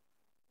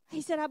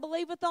 He said, I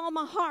believe with all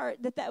my heart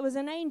that was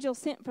an angel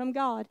sent from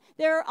God.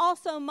 There are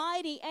also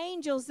mighty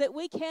angels that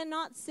we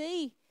cannot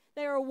see.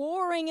 They are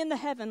warring in the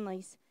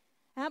heavenlies.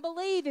 I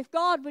believe if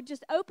God would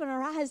just open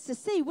our eyes to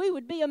see, we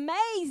would be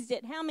amazed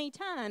at how many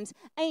times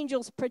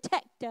angels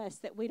protect us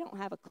that we don't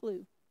have a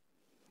clue.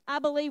 I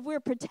believe we're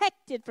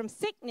protected from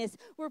sickness.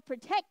 We're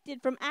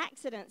protected from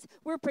accidents.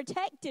 We're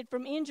protected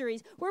from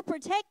injuries. We're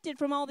protected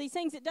from all these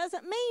things. It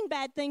doesn't mean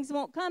bad things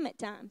won't come at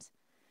times.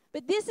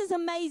 But this is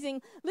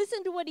amazing.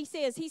 Listen to what he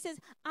says. He says,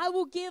 I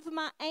will give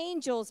my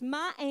angels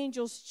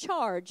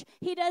charge.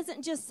 He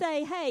doesn't just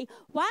say, hey,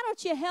 why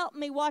don't you help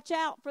me watch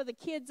out for the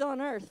kids on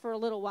earth for a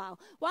little while?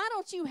 Why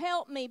don't you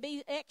help me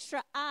be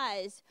extra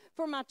eyes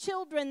for my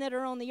children that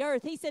are on the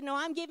earth? He said, no,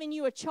 I'm giving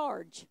you a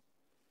charge.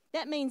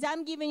 That means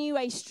I'm giving you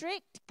a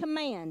strict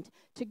command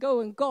to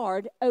go and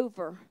guard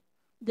over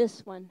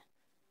this one.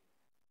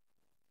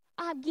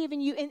 I'm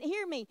giving you, and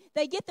hear me,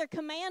 they get their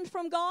command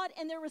from God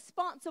and they're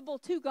responsible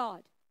to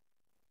God.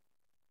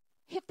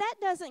 If that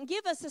doesn't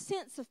give us a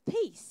sense of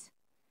peace,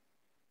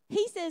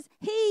 he says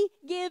he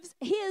gives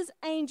his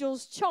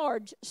angels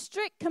charge,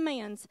 strict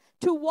commands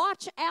to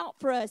watch out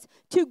for us,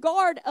 to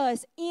guard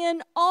us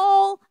in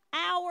all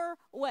our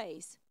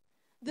ways.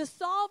 The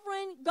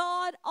sovereign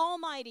God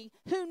Almighty,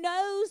 who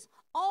knows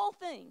all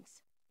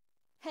things,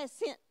 has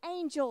sent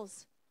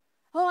angels.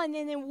 Oh, and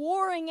then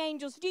warring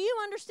angels. Do you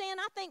understand?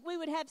 I think we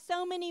would have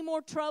so many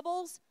more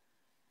troubles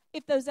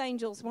if those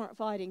angels weren't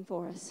fighting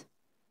for us.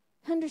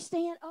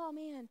 Understand? Oh,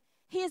 man.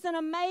 He is an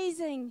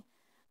amazing,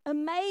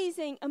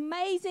 amazing,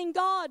 amazing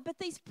God. But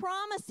these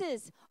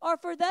promises are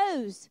for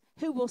those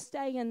who will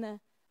stay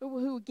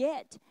who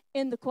get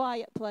in the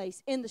quiet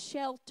place, in the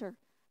shelter,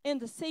 in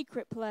the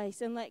secret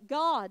place, and let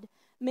God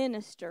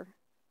minister.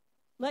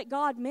 Let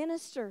God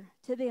minister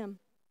to them.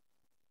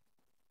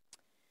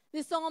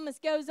 This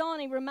psalmist goes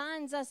on, he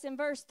reminds us in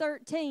verse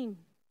 13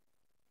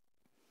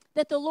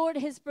 that the Lord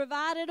has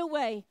provided a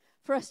way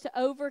for us to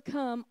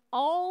overcome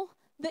all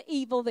the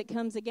evil that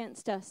comes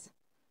against us.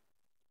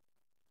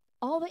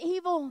 All the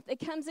evil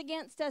that comes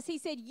against us, he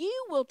said,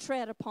 you will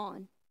tread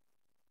upon.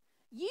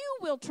 You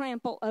will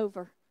trample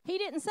over. He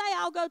didn't say,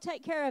 I'll go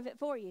take care of it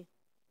for you.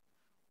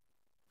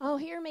 Oh,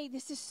 hear me,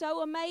 this is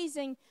so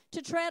amazing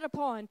to tread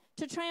upon,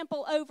 to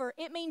trample over.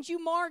 It means you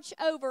march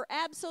over,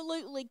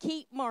 absolutely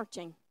keep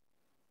marching.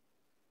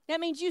 That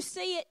means you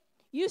see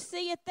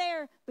it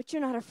there, but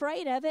you're not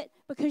afraid of it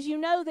because you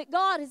know that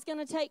God is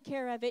going to take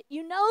care of it.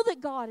 You know that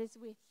God is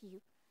with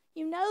you.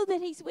 You know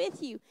that he's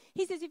with you.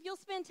 He says, if you'll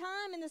spend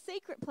time in the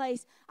secret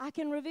place, I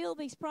can reveal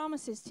these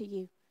promises to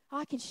you.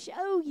 I can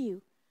show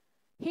you.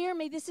 Hear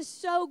me, this is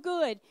so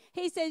good.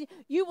 He says,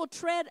 you will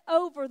tread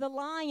over the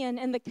lion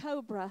and the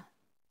cobra.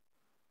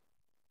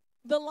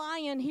 The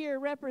lion here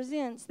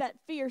represents that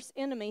fierce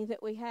enemy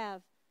that we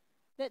have,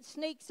 that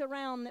sneaks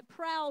around, that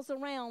prowls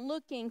around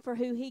looking for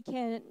who he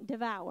can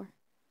devour.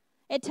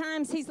 At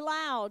times he's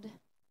loud.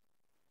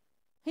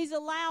 He's a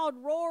loud,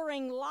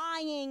 roaring,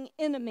 lying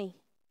enemy.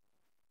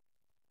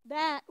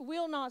 That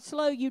will not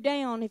slow you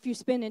down if you're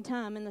spending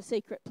time in the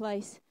secret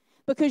place,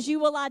 because you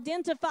will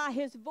identify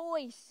his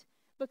voice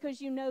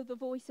because you know the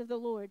voice of the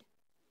Lord.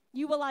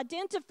 You will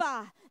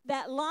identify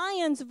that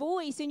lion's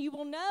voice and you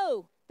will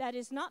know that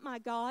is not my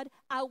God.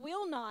 I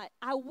will not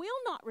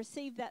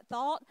receive that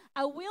thought.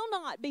 I will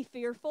not be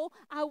fearful.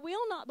 I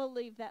will not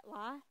believe that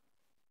lie.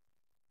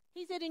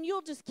 He said, and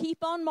you'll just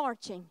keep on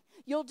marching.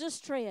 You'll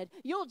just tread.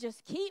 You'll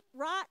just keep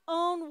right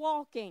on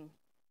walking.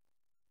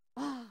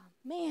 Oh,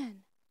 man.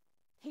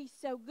 He's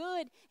so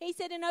good. He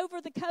said, and over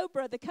the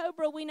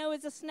cobra we know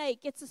is a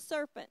snake. It's a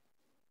serpent.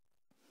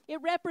 It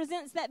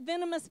represents that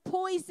venomous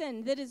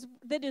poison that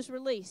is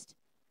released.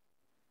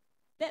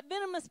 That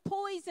venomous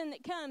poison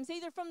that comes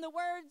either from the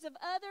words of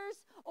others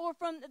or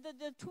from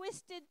the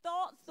twisted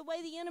thoughts, the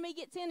way the enemy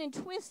gets in and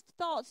twists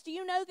thoughts. Do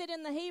you know that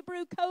in the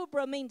Hebrew,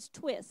 cobra means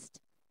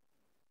twist?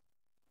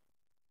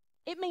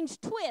 It means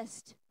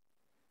twist.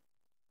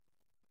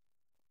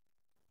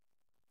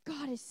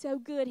 God is so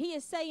good. He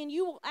is saying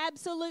you will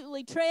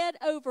absolutely trod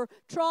over,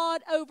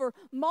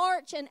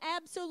 march, and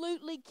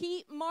absolutely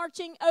keep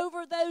marching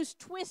over those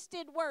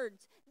twisted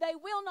words. They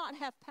will not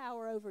have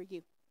power over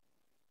you.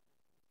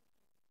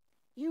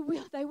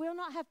 They will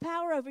not have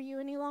power over you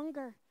any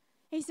longer.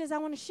 He says, I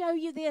want to show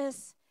you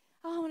this.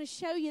 I want to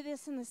show you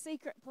this in the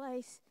secret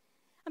place.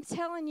 I'm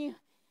telling you,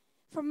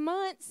 for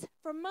months,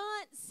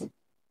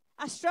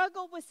 I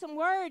struggled with some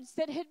words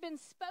that had been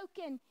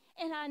spoken,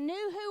 and I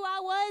knew who I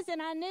was,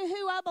 and I knew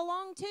who I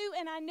belonged to,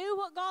 and I knew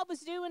what God was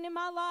doing in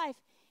my life.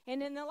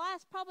 And in the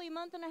last probably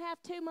month and a half,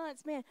 2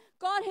 months, man,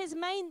 God has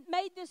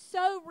made this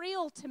so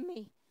real to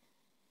me.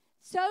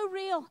 So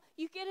real.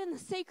 You get in the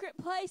secret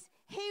place,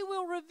 he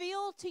will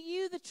reveal to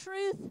you the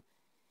truth.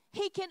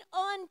 He can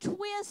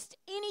untwist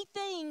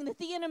anything that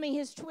the enemy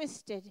has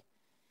twisted.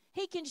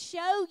 He can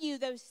show you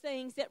those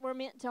things that were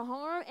meant to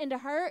harm and to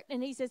hurt.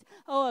 And he says,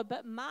 oh,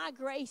 but my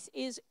grace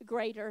is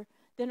greater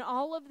than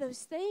all of those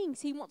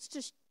things. He wants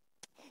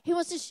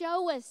to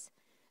show us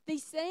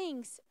these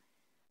things.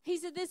 He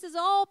said, this is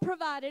all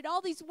provided,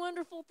 all these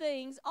wonderful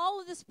things,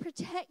 all of this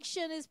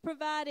protection is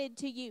provided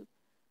to you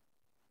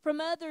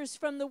from others,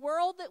 from the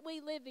world that we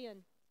live in.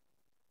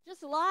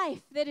 Just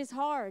life that is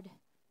hard.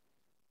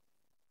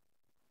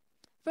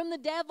 From the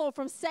devil,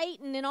 from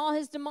Satan and all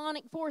his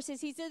demonic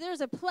forces. He said,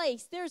 there's a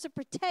place, there's a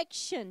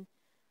protection.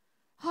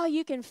 Oh,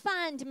 you can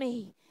find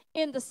me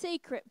in the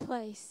secret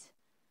place.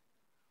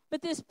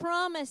 But this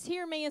promise,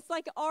 hear me, it's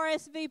like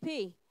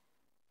RSVP.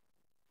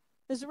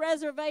 There's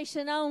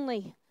reservation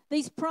only.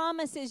 These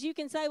promises, you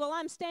can say, well,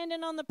 I'm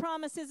standing on the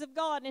promises of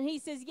God. And he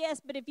says,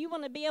 yes, but if you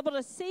want to be able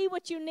to see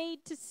what you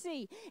need to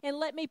see and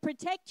let me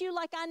protect you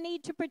like I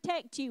need to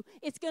protect you,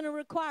 it's going to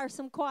require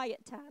some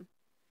quiet time.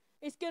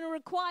 It's going to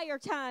require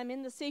time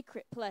in the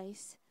secret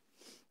place.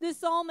 The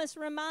psalmist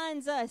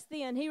reminds us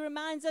then, he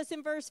reminds us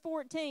in verse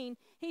 14,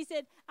 he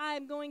said, I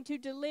am going to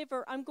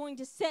deliver, I'm going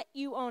to set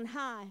you on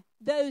high,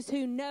 those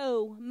who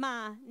know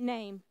my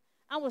name.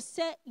 I will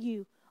set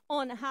you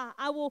on high.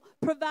 I will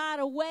provide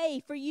a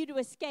way for you to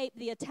escape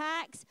the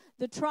attacks,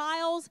 the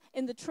trials,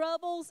 and the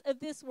troubles of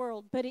this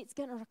world. But it's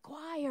going to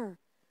require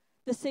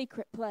the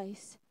secret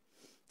place.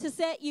 To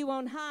set you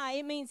on high,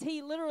 it means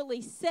he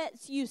literally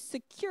sets you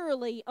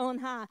securely on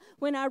high.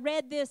 When I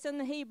read this in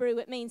the Hebrew,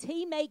 it means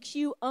he makes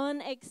you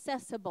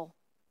inaccessible.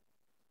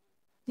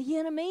 The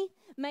enemy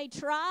may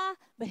try,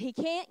 but he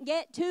can't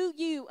get to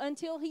you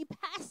until he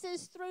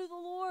passes through the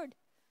Lord.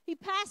 He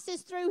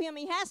passes through him.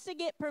 He has to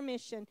get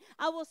permission.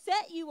 I will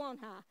set you on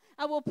high.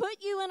 I will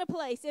put you in a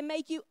place and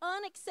make you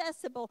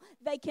inaccessible.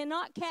 They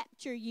cannot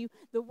capture you.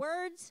 The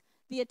words,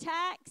 the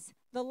attacks,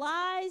 the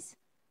lies,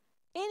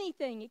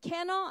 anything. It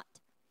cannot.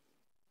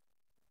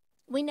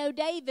 We know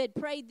David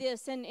prayed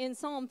this in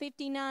Psalm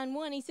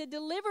 59:1. He said,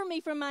 deliver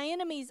me from my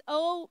enemies,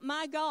 oh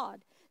my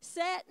God.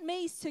 Set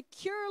me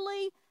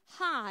securely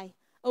high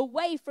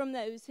away from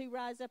those who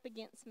rise up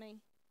against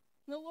me.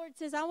 The Lord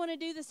says, I want to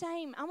do the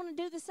same. I want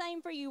to do the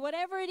same for you.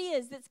 Whatever it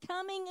is that's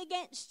coming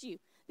against you,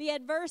 the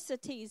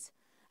adversities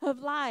of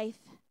life.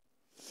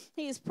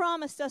 He has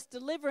promised us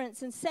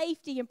deliverance and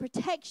safety and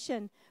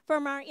protection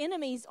from our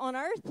enemies on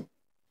earth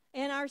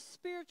and our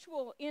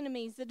spiritual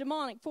enemies, the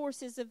demonic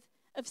forces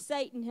of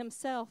Satan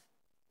himself.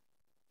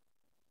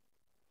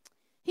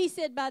 He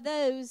said, by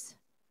those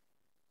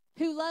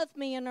who love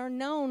me and are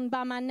known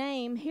by my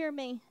name, hear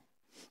me.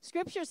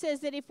 Scripture says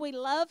that if we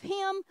love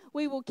him,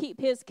 we will keep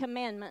his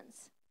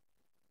commandments.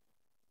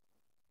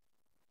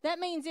 That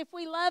means if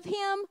we love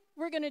him,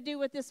 we're going to do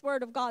what this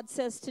word of God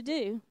says to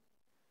do.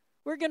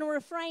 We're going to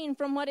refrain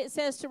from what it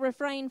says to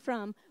refrain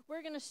from.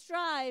 We're going to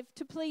strive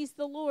to please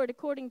the Lord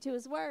according to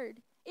his word,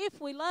 if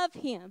we love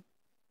him.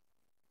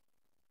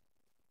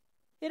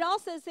 It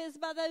also says,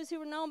 by those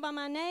who are known by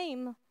my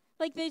name.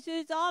 Like this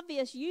is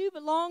obvious. You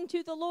belong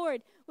to the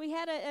Lord. We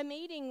had a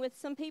meeting with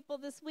some people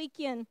this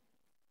weekend,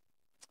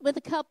 with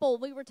a couple.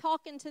 We were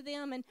talking to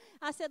them, and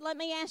I said, let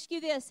me ask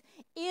you this.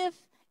 If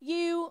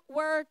you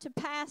were to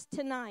pass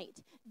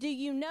tonight, do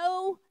you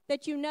know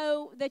that you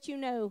know that you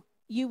know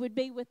you would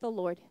be with the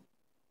Lord?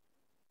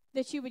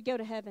 That you would go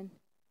to heaven?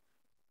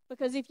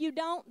 Because if you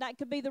don't, that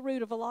could be the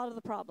root of a lot of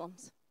the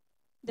problems.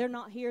 They're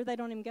not here. They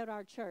don't even go to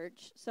our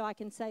church, so I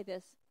can say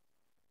this.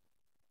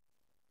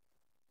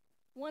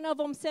 One of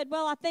them said,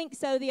 well, I think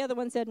so. The other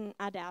one said,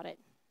 I doubt it.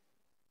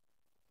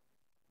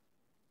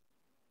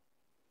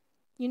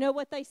 You know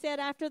what they said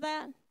after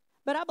that?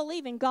 But I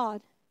believe in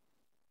God.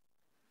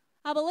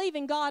 I believe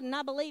in God and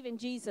I believe in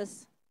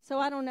Jesus. So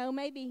I don't know,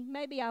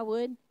 maybe I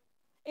would.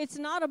 It's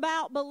not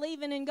about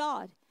believing in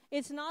God.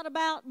 It's not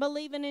about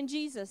believing in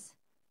Jesus.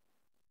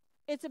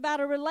 It's about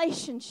a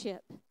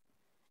relationship.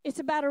 It's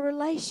about a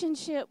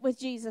relationship with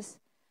Jesus.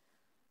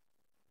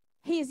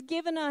 He has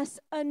given us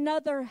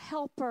another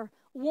helper,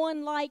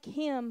 one like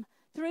him,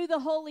 through the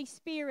Holy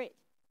Spirit.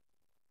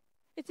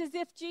 It's as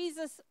if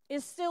Jesus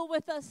is still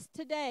with us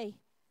today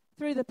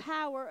through the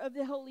power of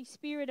the Holy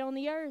Spirit on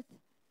the earth.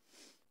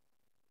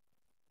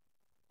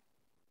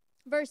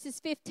 Verses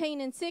 15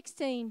 and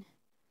 16.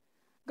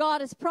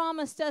 God has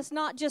promised us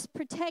not just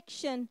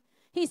protection.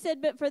 He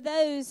said, but for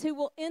those who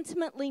will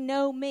intimately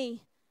know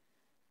me.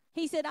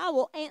 He said, I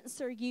will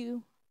answer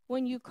you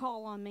when you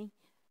call on me,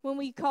 when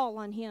we call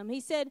on him.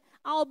 He said,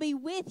 I'll be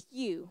with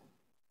you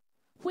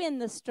when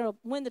the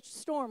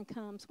storm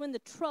comes, when the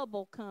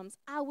trouble comes.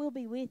 I will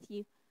be with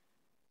you.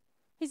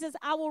 He says,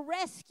 I will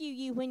rescue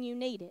you when you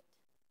need it.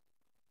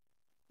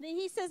 Then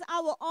he says,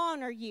 I will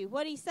honor you.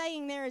 What he's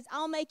saying there is,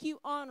 I'll make you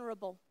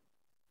honorable.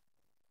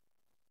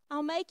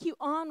 I'll make you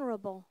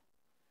honorable.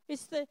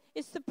 It's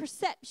the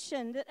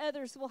perception that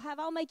others will have.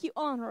 I'll make you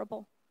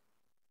honorable.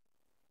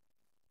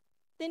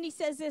 Then he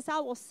says this, I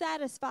will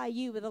satisfy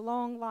you with a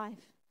long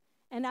life,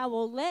 and I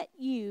will let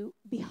you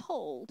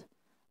behold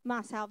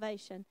my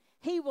salvation.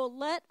 He will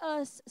let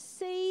us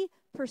see,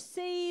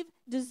 perceive,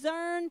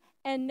 discern,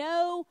 and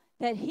know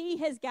that he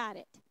has got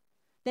it,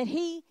 that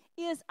he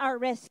is our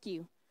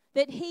rescue,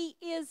 that he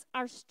is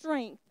our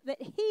strength,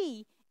 that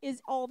he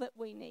is all that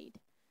we need,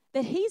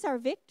 that he's our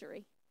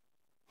victory.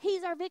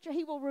 He's our victory.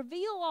 He will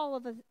reveal all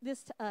of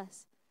this to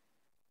us.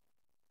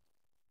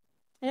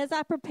 And as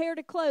I prepare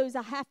to close,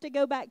 I have to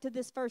go back to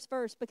this first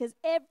verse, because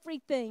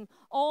everything,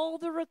 all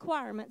the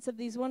requirements of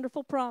these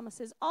wonderful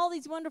promises, all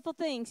these wonderful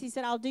things, he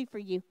said, I'll do for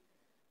you.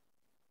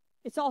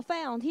 It's all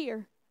found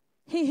here.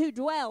 He who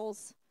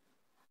dwells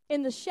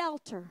in the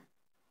shelter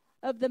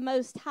of the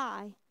Most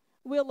High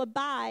will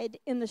abide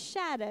in the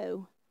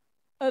shadow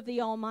of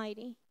the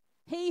Almighty.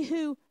 He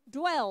who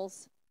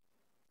dwells,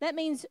 that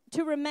means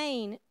to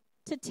remain,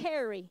 to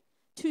tarry,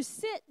 to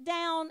sit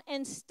down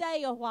and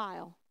stay a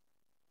while.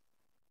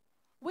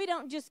 We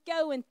don't just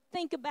go and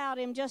think about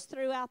him just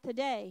throughout the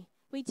day.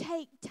 We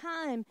take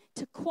time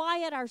to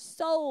quiet our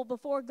soul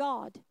before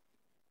God.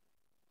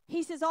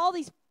 He says all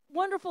these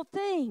wonderful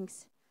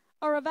things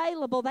are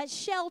available. That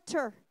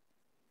shelter.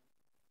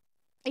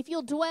 If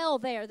you'll dwell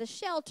there, the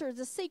shelter is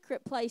a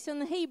secret place. In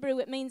the Hebrew,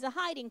 it means a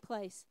hiding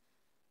place.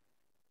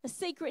 A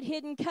secret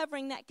hidden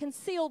covering, that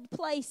concealed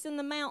place in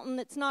the mountain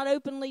that's not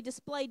openly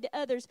displayed to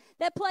others.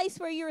 That place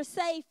where you're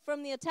safe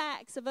from the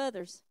attacks of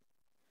others.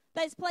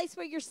 That place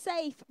where you're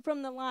safe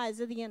from the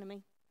lies of the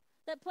enemy.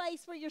 That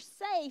place where you're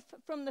safe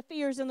from the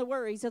fears and the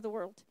worries of the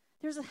world.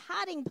 There's a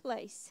hiding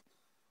place.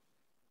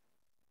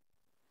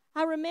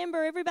 I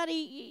remember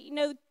everybody,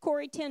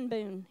 Corrie ten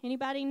Boom.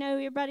 Anybody know?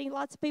 Everybody,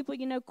 lots of people,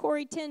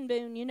 Corrie ten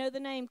Boom. You know the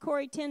name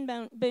Corrie ten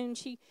Boom.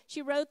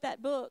 She wrote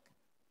that book,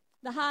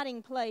 The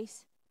Hiding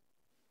Place.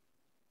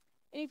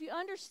 And if you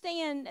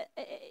understand,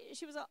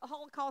 she was a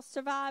Holocaust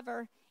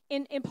survivor,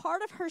 and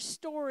part of her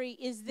story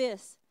is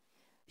this.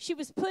 She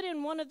was put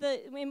in one of the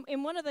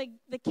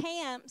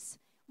camps,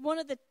 one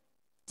of the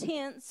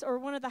tents or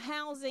one of the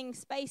housing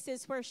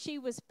spaces where she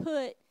was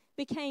put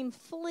became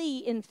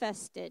flea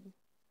infested.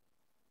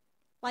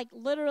 Like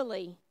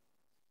literally,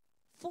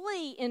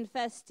 flea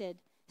infested.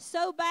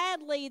 So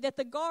badly that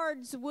the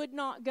guards would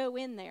not go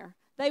in there.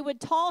 They would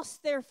toss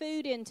their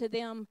food into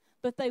them,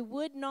 but they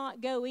would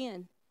not go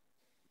in.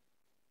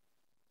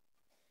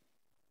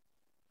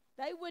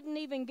 They wouldn't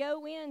even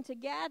go in to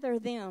gather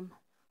them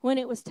when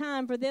it was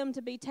time for them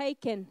to be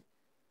taken,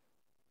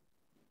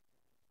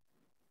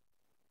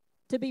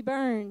 to be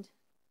burned,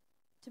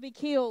 to be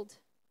killed.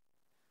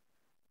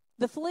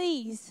 The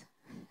fleas,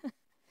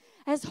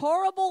 as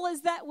horrible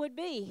as that would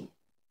be,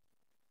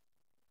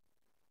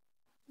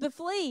 the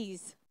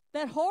fleas,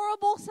 that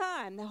horrible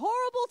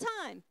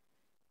time,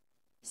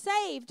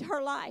 saved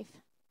her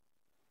life.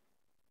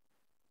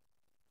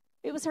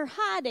 It was her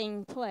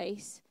hiding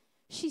place.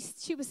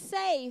 She was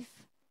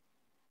safe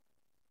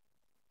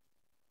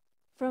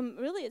from,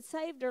 really, it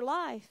saved her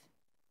life.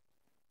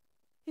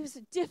 It was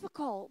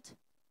difficult.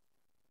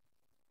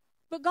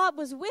 But God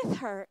was with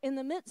her in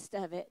the midst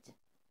of it.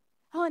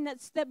 Oh, and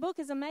that book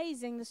is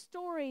amazing. The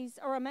stories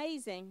are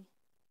amazing.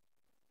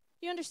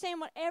 You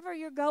understand, whatever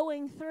you're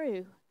going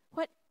through,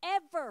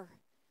 whatever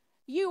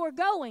you are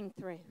going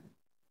through,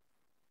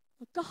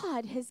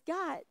 God He's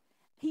got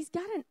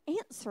an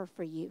answer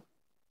for you.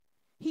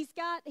 He's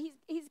got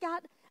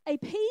a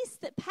peace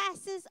that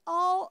passes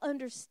all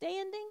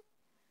understanding.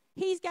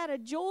 He's got a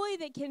joy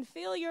that can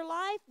fill your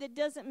life that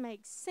doesn't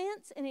make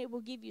sense, and it will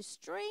give you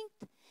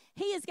strength.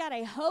 He has got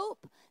a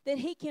hope that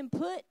He can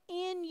put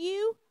in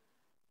you.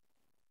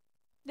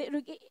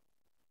 But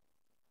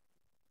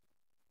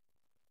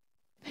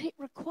it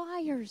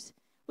requires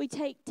we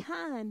take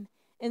time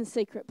in the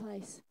secret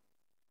place.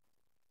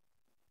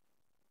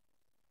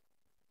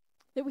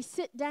 That we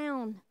sit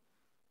down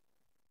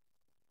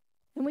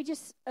and we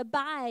just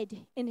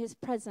abide in His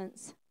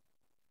presence.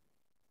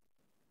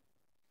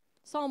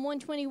 Psalm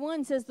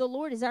 121 says the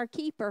Lord is our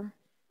keeper.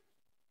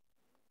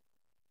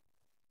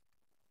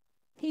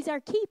 He's our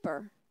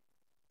keeper.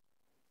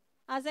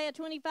 Isaiah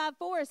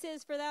 25:4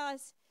 says, for thou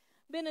hast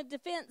been a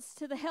defense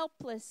to the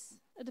helpless,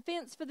 a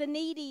defense for the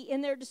needy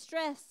in their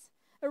distress,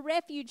 a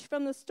refuge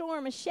from the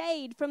storm, a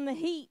shade from the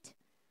heat.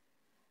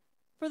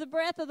 For the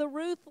breath of the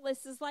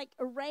ruthless is like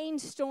a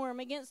rainstorm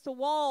against a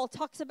wall.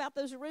 Talks about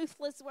those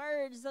ruthless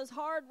words, those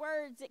hard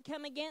words that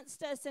come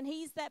against us. And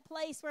He's that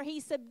place where He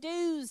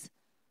subdues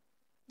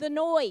the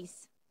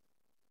noise.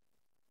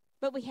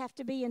 But we have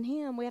to be in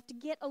Him. We have to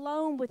get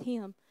alone with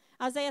Him.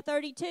 Isaiah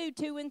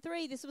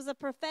 32:2-3. This was a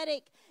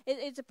prophetic,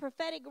 it's a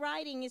prophetic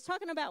writing. It's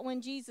talking about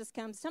when Jesus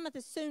comes. It's talking about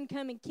the soon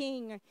coming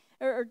King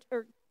or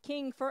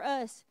King for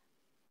us.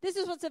 This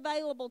is what's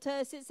available to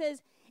us. It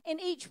says, and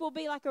each will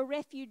be like a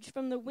refuge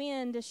from the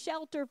wind, a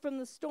shelter from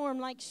the storm,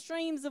 like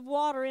streams of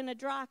water in a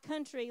dry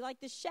country, like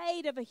the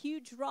shade of a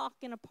huge rock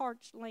in a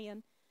parched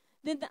land.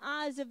 Then the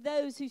eyes of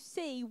those who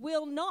see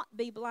will not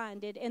be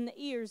blinded, and the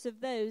ears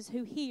of those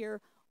who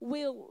hear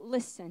will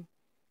listen.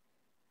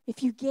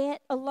 If you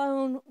get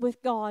alone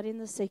with God in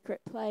the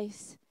secret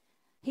place,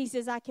 He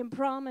says, I can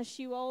promise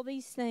you all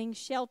these things,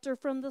 shelter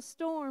from the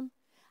storm.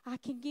 I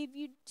can give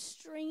you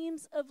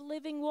streams of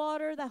living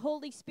water. The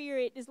Holy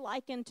Spirit is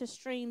likened to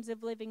streams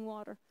of living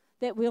water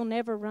that will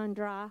never run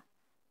dry.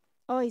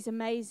 Oh, He's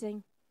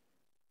amazing.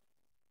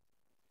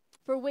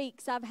 For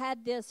weeks, I've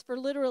had this for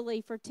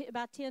literally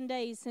about 10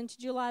 days since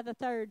July the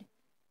 3rd.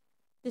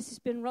 This has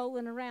been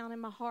rolling around in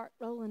my heart.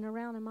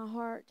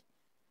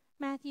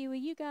 Matthew, will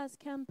you guys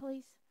come,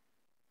 please?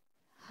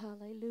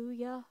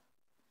 Hallelujah.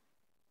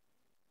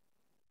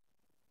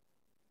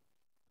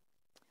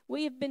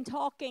 We have been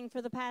talking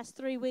for the past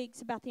 3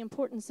 weeks about the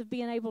importance of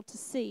being able to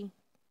see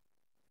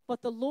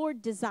what the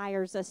Lord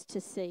desires us to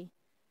see.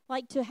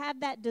 Like to have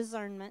that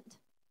discernment.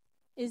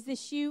 Is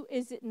this you?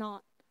 Is it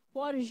not?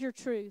 What is your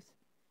truth?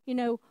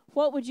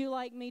 What would you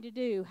like me to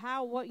do?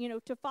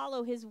 To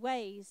follow His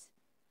ways.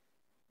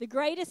 The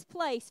greatest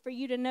place for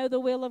you to know the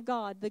will of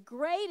God, the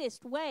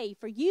greatest way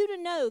for you to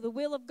know the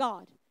will of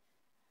God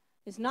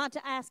is not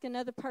to ask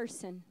another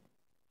person.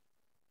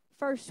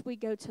 First, we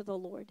go to the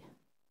Lord.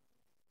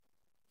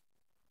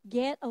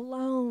 Get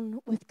alone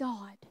with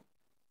God.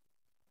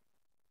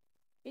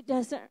 It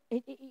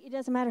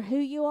doesn't matter who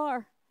you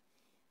are.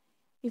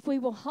 If we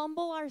will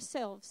humble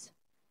ourselves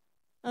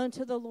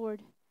unto the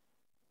Lord.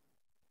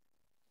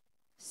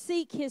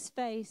 Seek his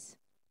face.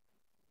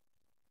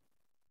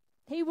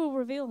 He will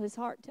reveal his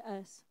heart to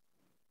us.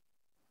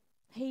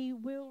 He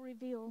will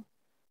reveal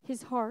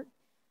his heart.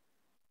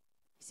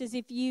 He says,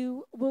 if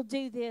you will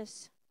do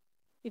this,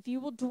 if you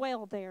will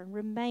dwell there,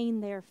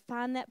 remain there,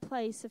 find that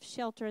place of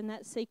shelter in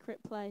that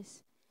secret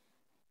place.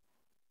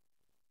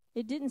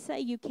 It didn't say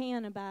you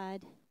can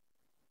abide.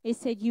 It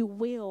said you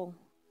will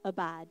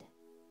abide.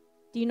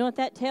 Do you know what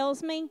that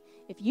tells me?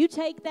 If you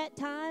take that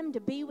time to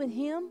be with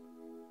him,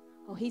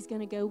 he's going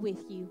to go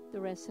with you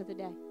the rest of the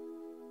day.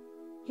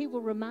 He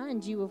will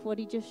remind you of what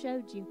he just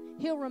showed you.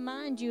 He'll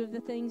remind you of the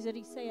things that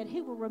he said.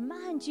 He will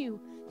remind you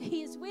that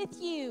he is with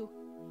you.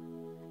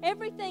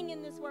 Everything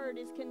in this word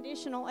is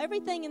conditional.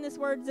 Everything in this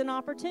word is an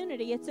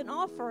opportunity. It's an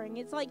offering.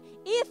 It's like,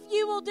 if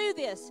you will do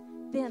this,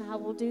 then I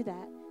will do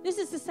that. This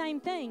is the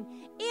same thing.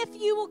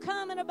 If you will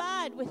come and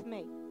abide with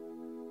me.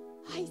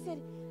 He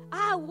said,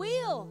 I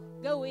will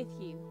go with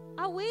you.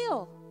 I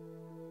will.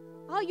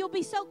 Oh, you'll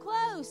be so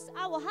close.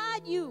 I will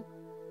hide you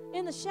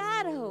in the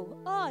shadow.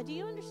 Oh, do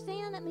you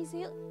understand? That means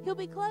he'll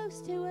be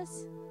close to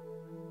us.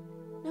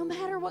 No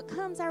matter what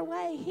comes our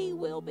way, he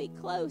will be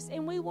close,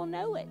 and we will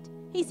know it.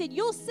 He said,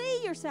 you'll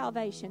see your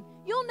salvation.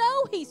 You'll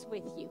know he's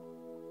with you.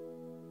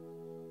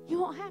 You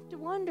won't have to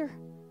wonder.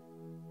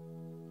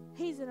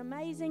 He's an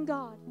amazing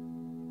God.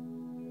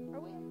 Are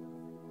we?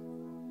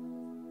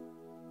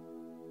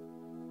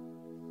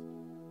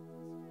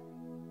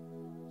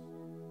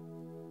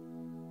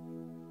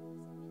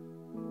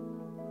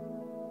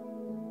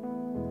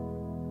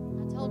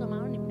 I told him I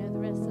don't even know the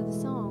rest of the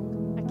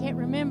song. I can't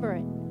remember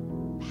it.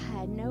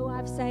 I know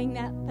I've sang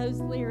those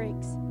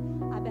lyrics.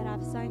 I bet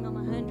I've sang them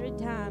 100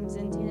 times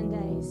in 10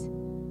 days.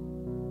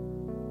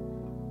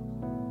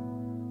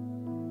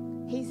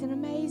 He's an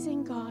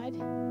amazing God.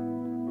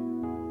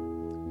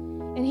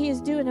 And he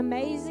is doing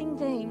amazing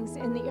things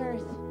in the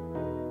earth.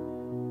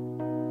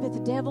 But the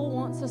devil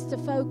wants us to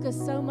focus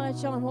so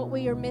much on what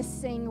we are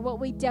missing, what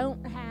we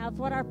don't have,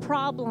 what our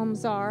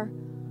problems are.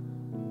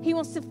 He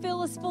wants to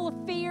fill us full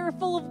of fear,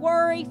 full of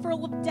worry,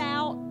 full of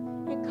doubt.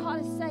 And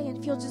God is saying,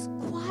 if you'll just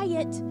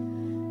quiet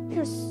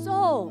your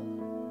soul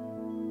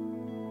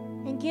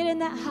and get in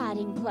that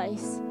hiding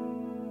place,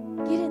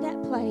 get in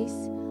that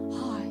place,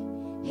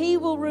 he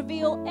will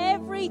reveal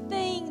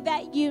everything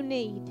that you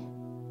need.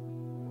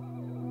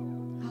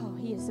 Oh,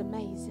 he is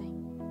amazing.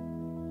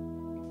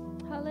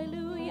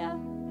 Hallelujah.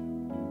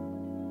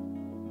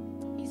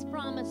 He's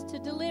promised to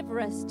deliver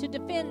us, to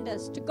defend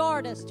us, to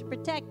guard us, to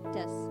protect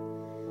us.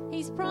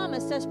 He's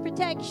promised us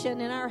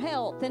protection in our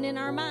health and in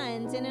our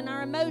minds and in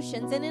our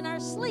emotions and in our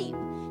sleep.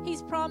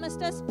 He's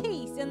promised us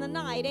peace in the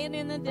night and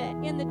in the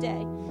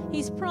day.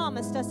 He's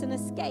promised us an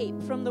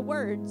escape from the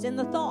words and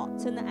the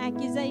thoughts and the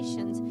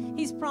accusations.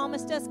 He's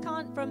promised us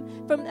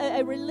from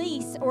a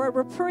release or a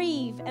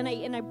reprieve and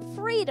a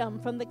freedom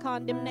from the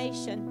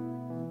condemnation.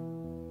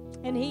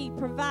 And he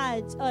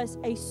provides us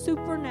a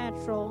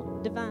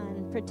supernatural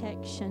divine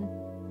protection.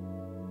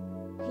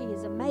 He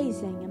is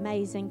amazing,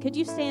 amazing. Could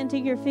you stand to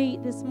your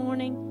feet this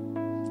morning?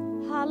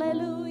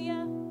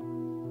 Hallelujah.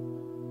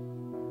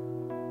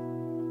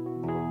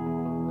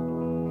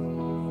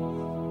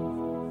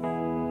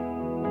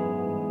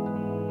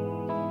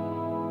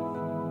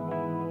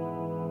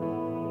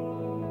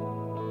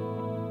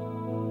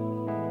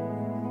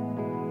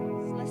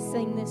 Let's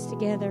sing this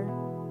together.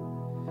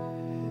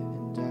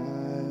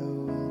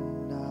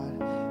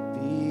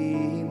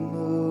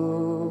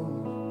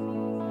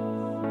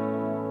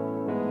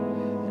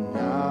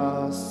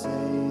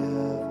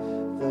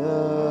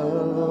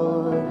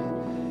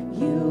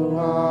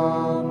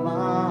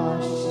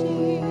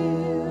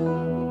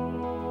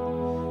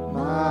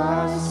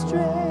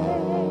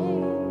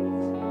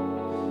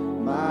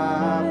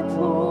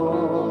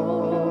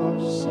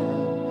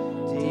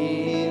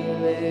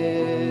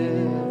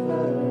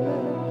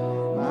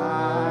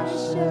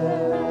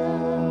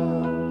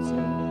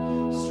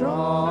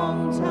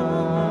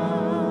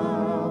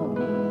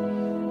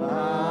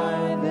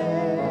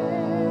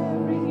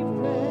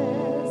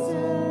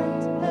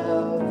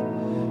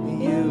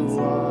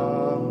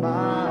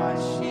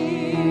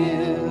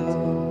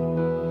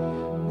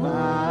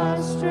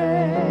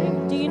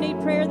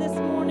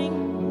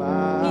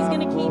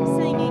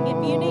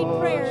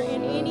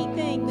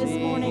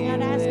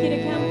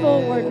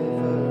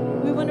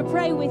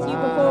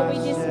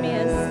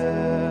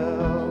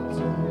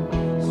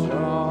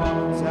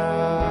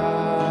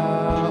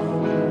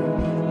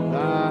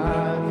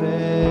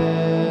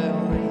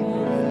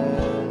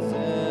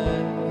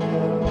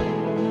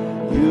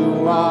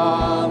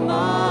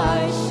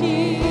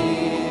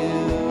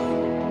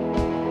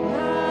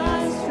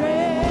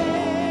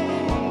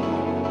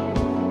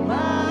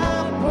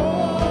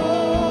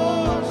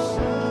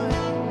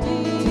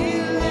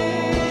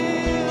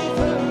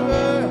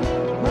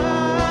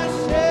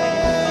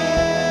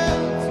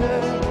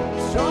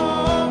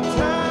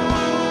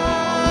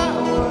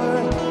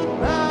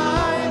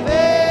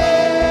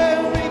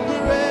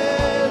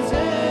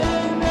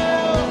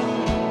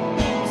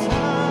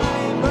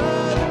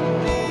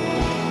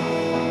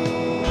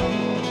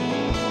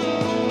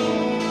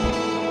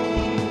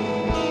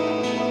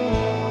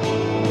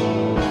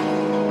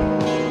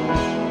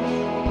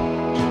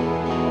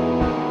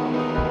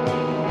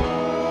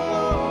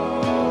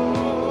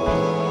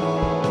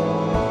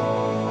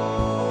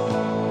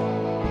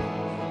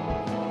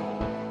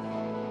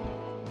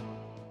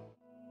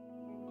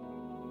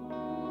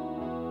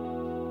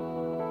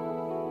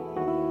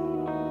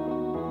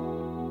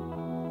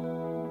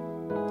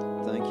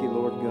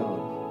 Lord God.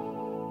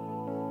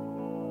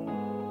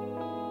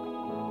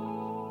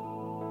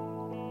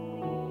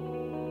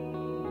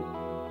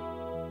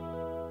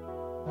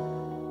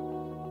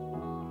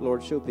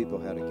 Lord, show people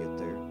how to get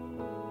there.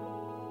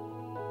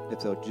 If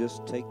they'll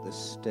just take the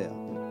step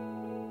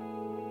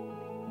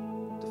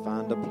to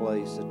find a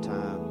place, a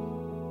time,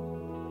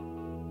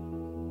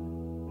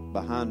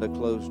 behind a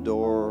closed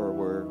door, or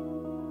where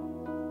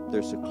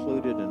they're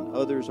secluded and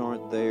others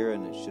aren't there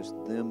and it's just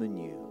them and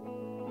you.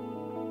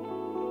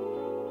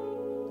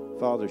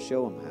 Father,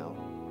 show them how.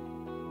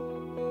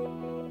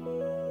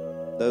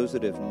 Those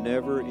that have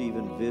never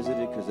even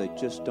visited because they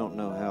just don't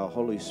know how,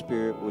 Holy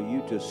Spirit, will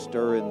you just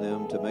stir in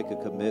them to make a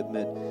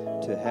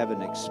commitment, to have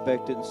an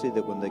expectancy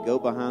that when they go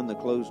behind the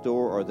closed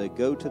door or they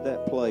go to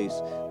that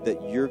place,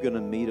 that you're going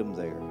to meet them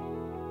there.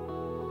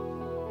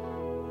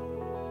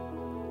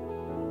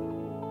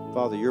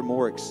 Father, you're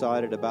more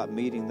excited about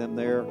meeting them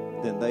there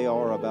than they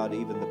are about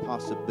even the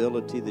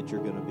possibility that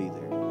you're going to be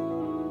there.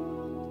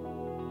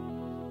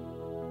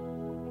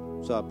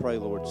 So I pray,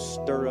 Lord,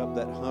 stir up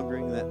that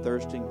hungering, that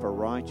thirsting for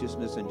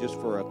righteousness and just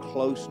for a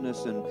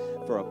closeness and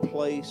for a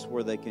place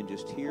where they can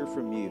just hear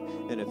from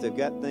you. And if they've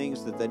got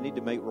things that they need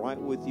to make right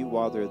with you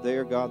while they're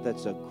there, God,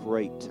 that's a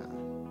great time.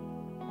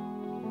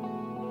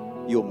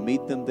 You'll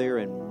meet them there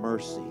in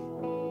mercy.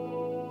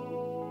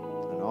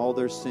 And all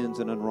their sins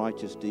and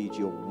unrighteous deeds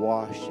you'll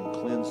wash and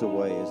cleanse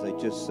away as they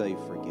just say,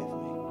 forgive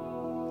me.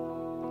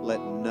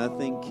 Let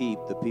nothing keep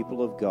the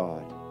people of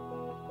God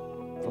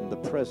from the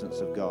presence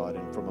of God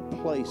and from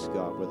a place,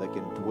 God, where they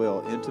can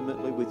dwell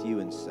intimately with you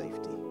in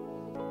safety.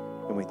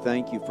 And we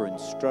thank you for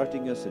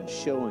instructing us and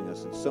showing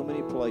us in so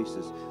many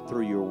places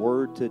through your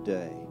word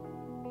today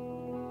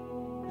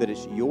that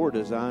it's your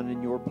design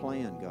and your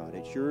plan, God.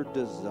 It's your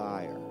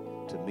desire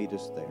to meet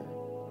us there.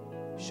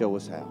 Show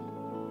us how.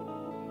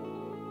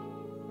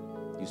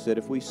 You said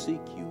if we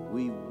seek you,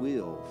 we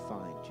will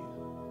find you.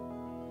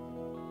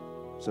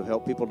 So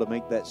help people to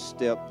make that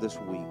step this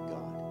week,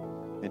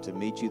 God, and to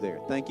meet you there.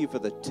 Thank you for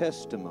the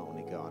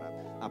testimony, God.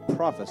 I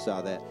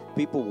prophesy that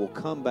people will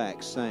come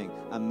back saying,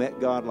 I met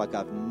God like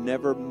I've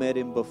never met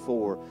him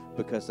before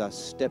because I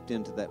stepped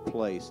into that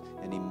place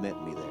and he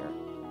met me there.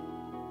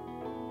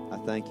 I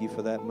thank you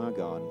for that, my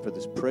God, and for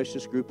this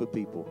precious group of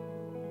people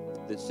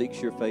that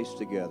seeks your face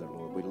together,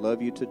 Lord. We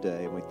love you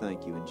today and we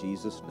thank you in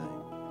Jesus'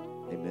 name.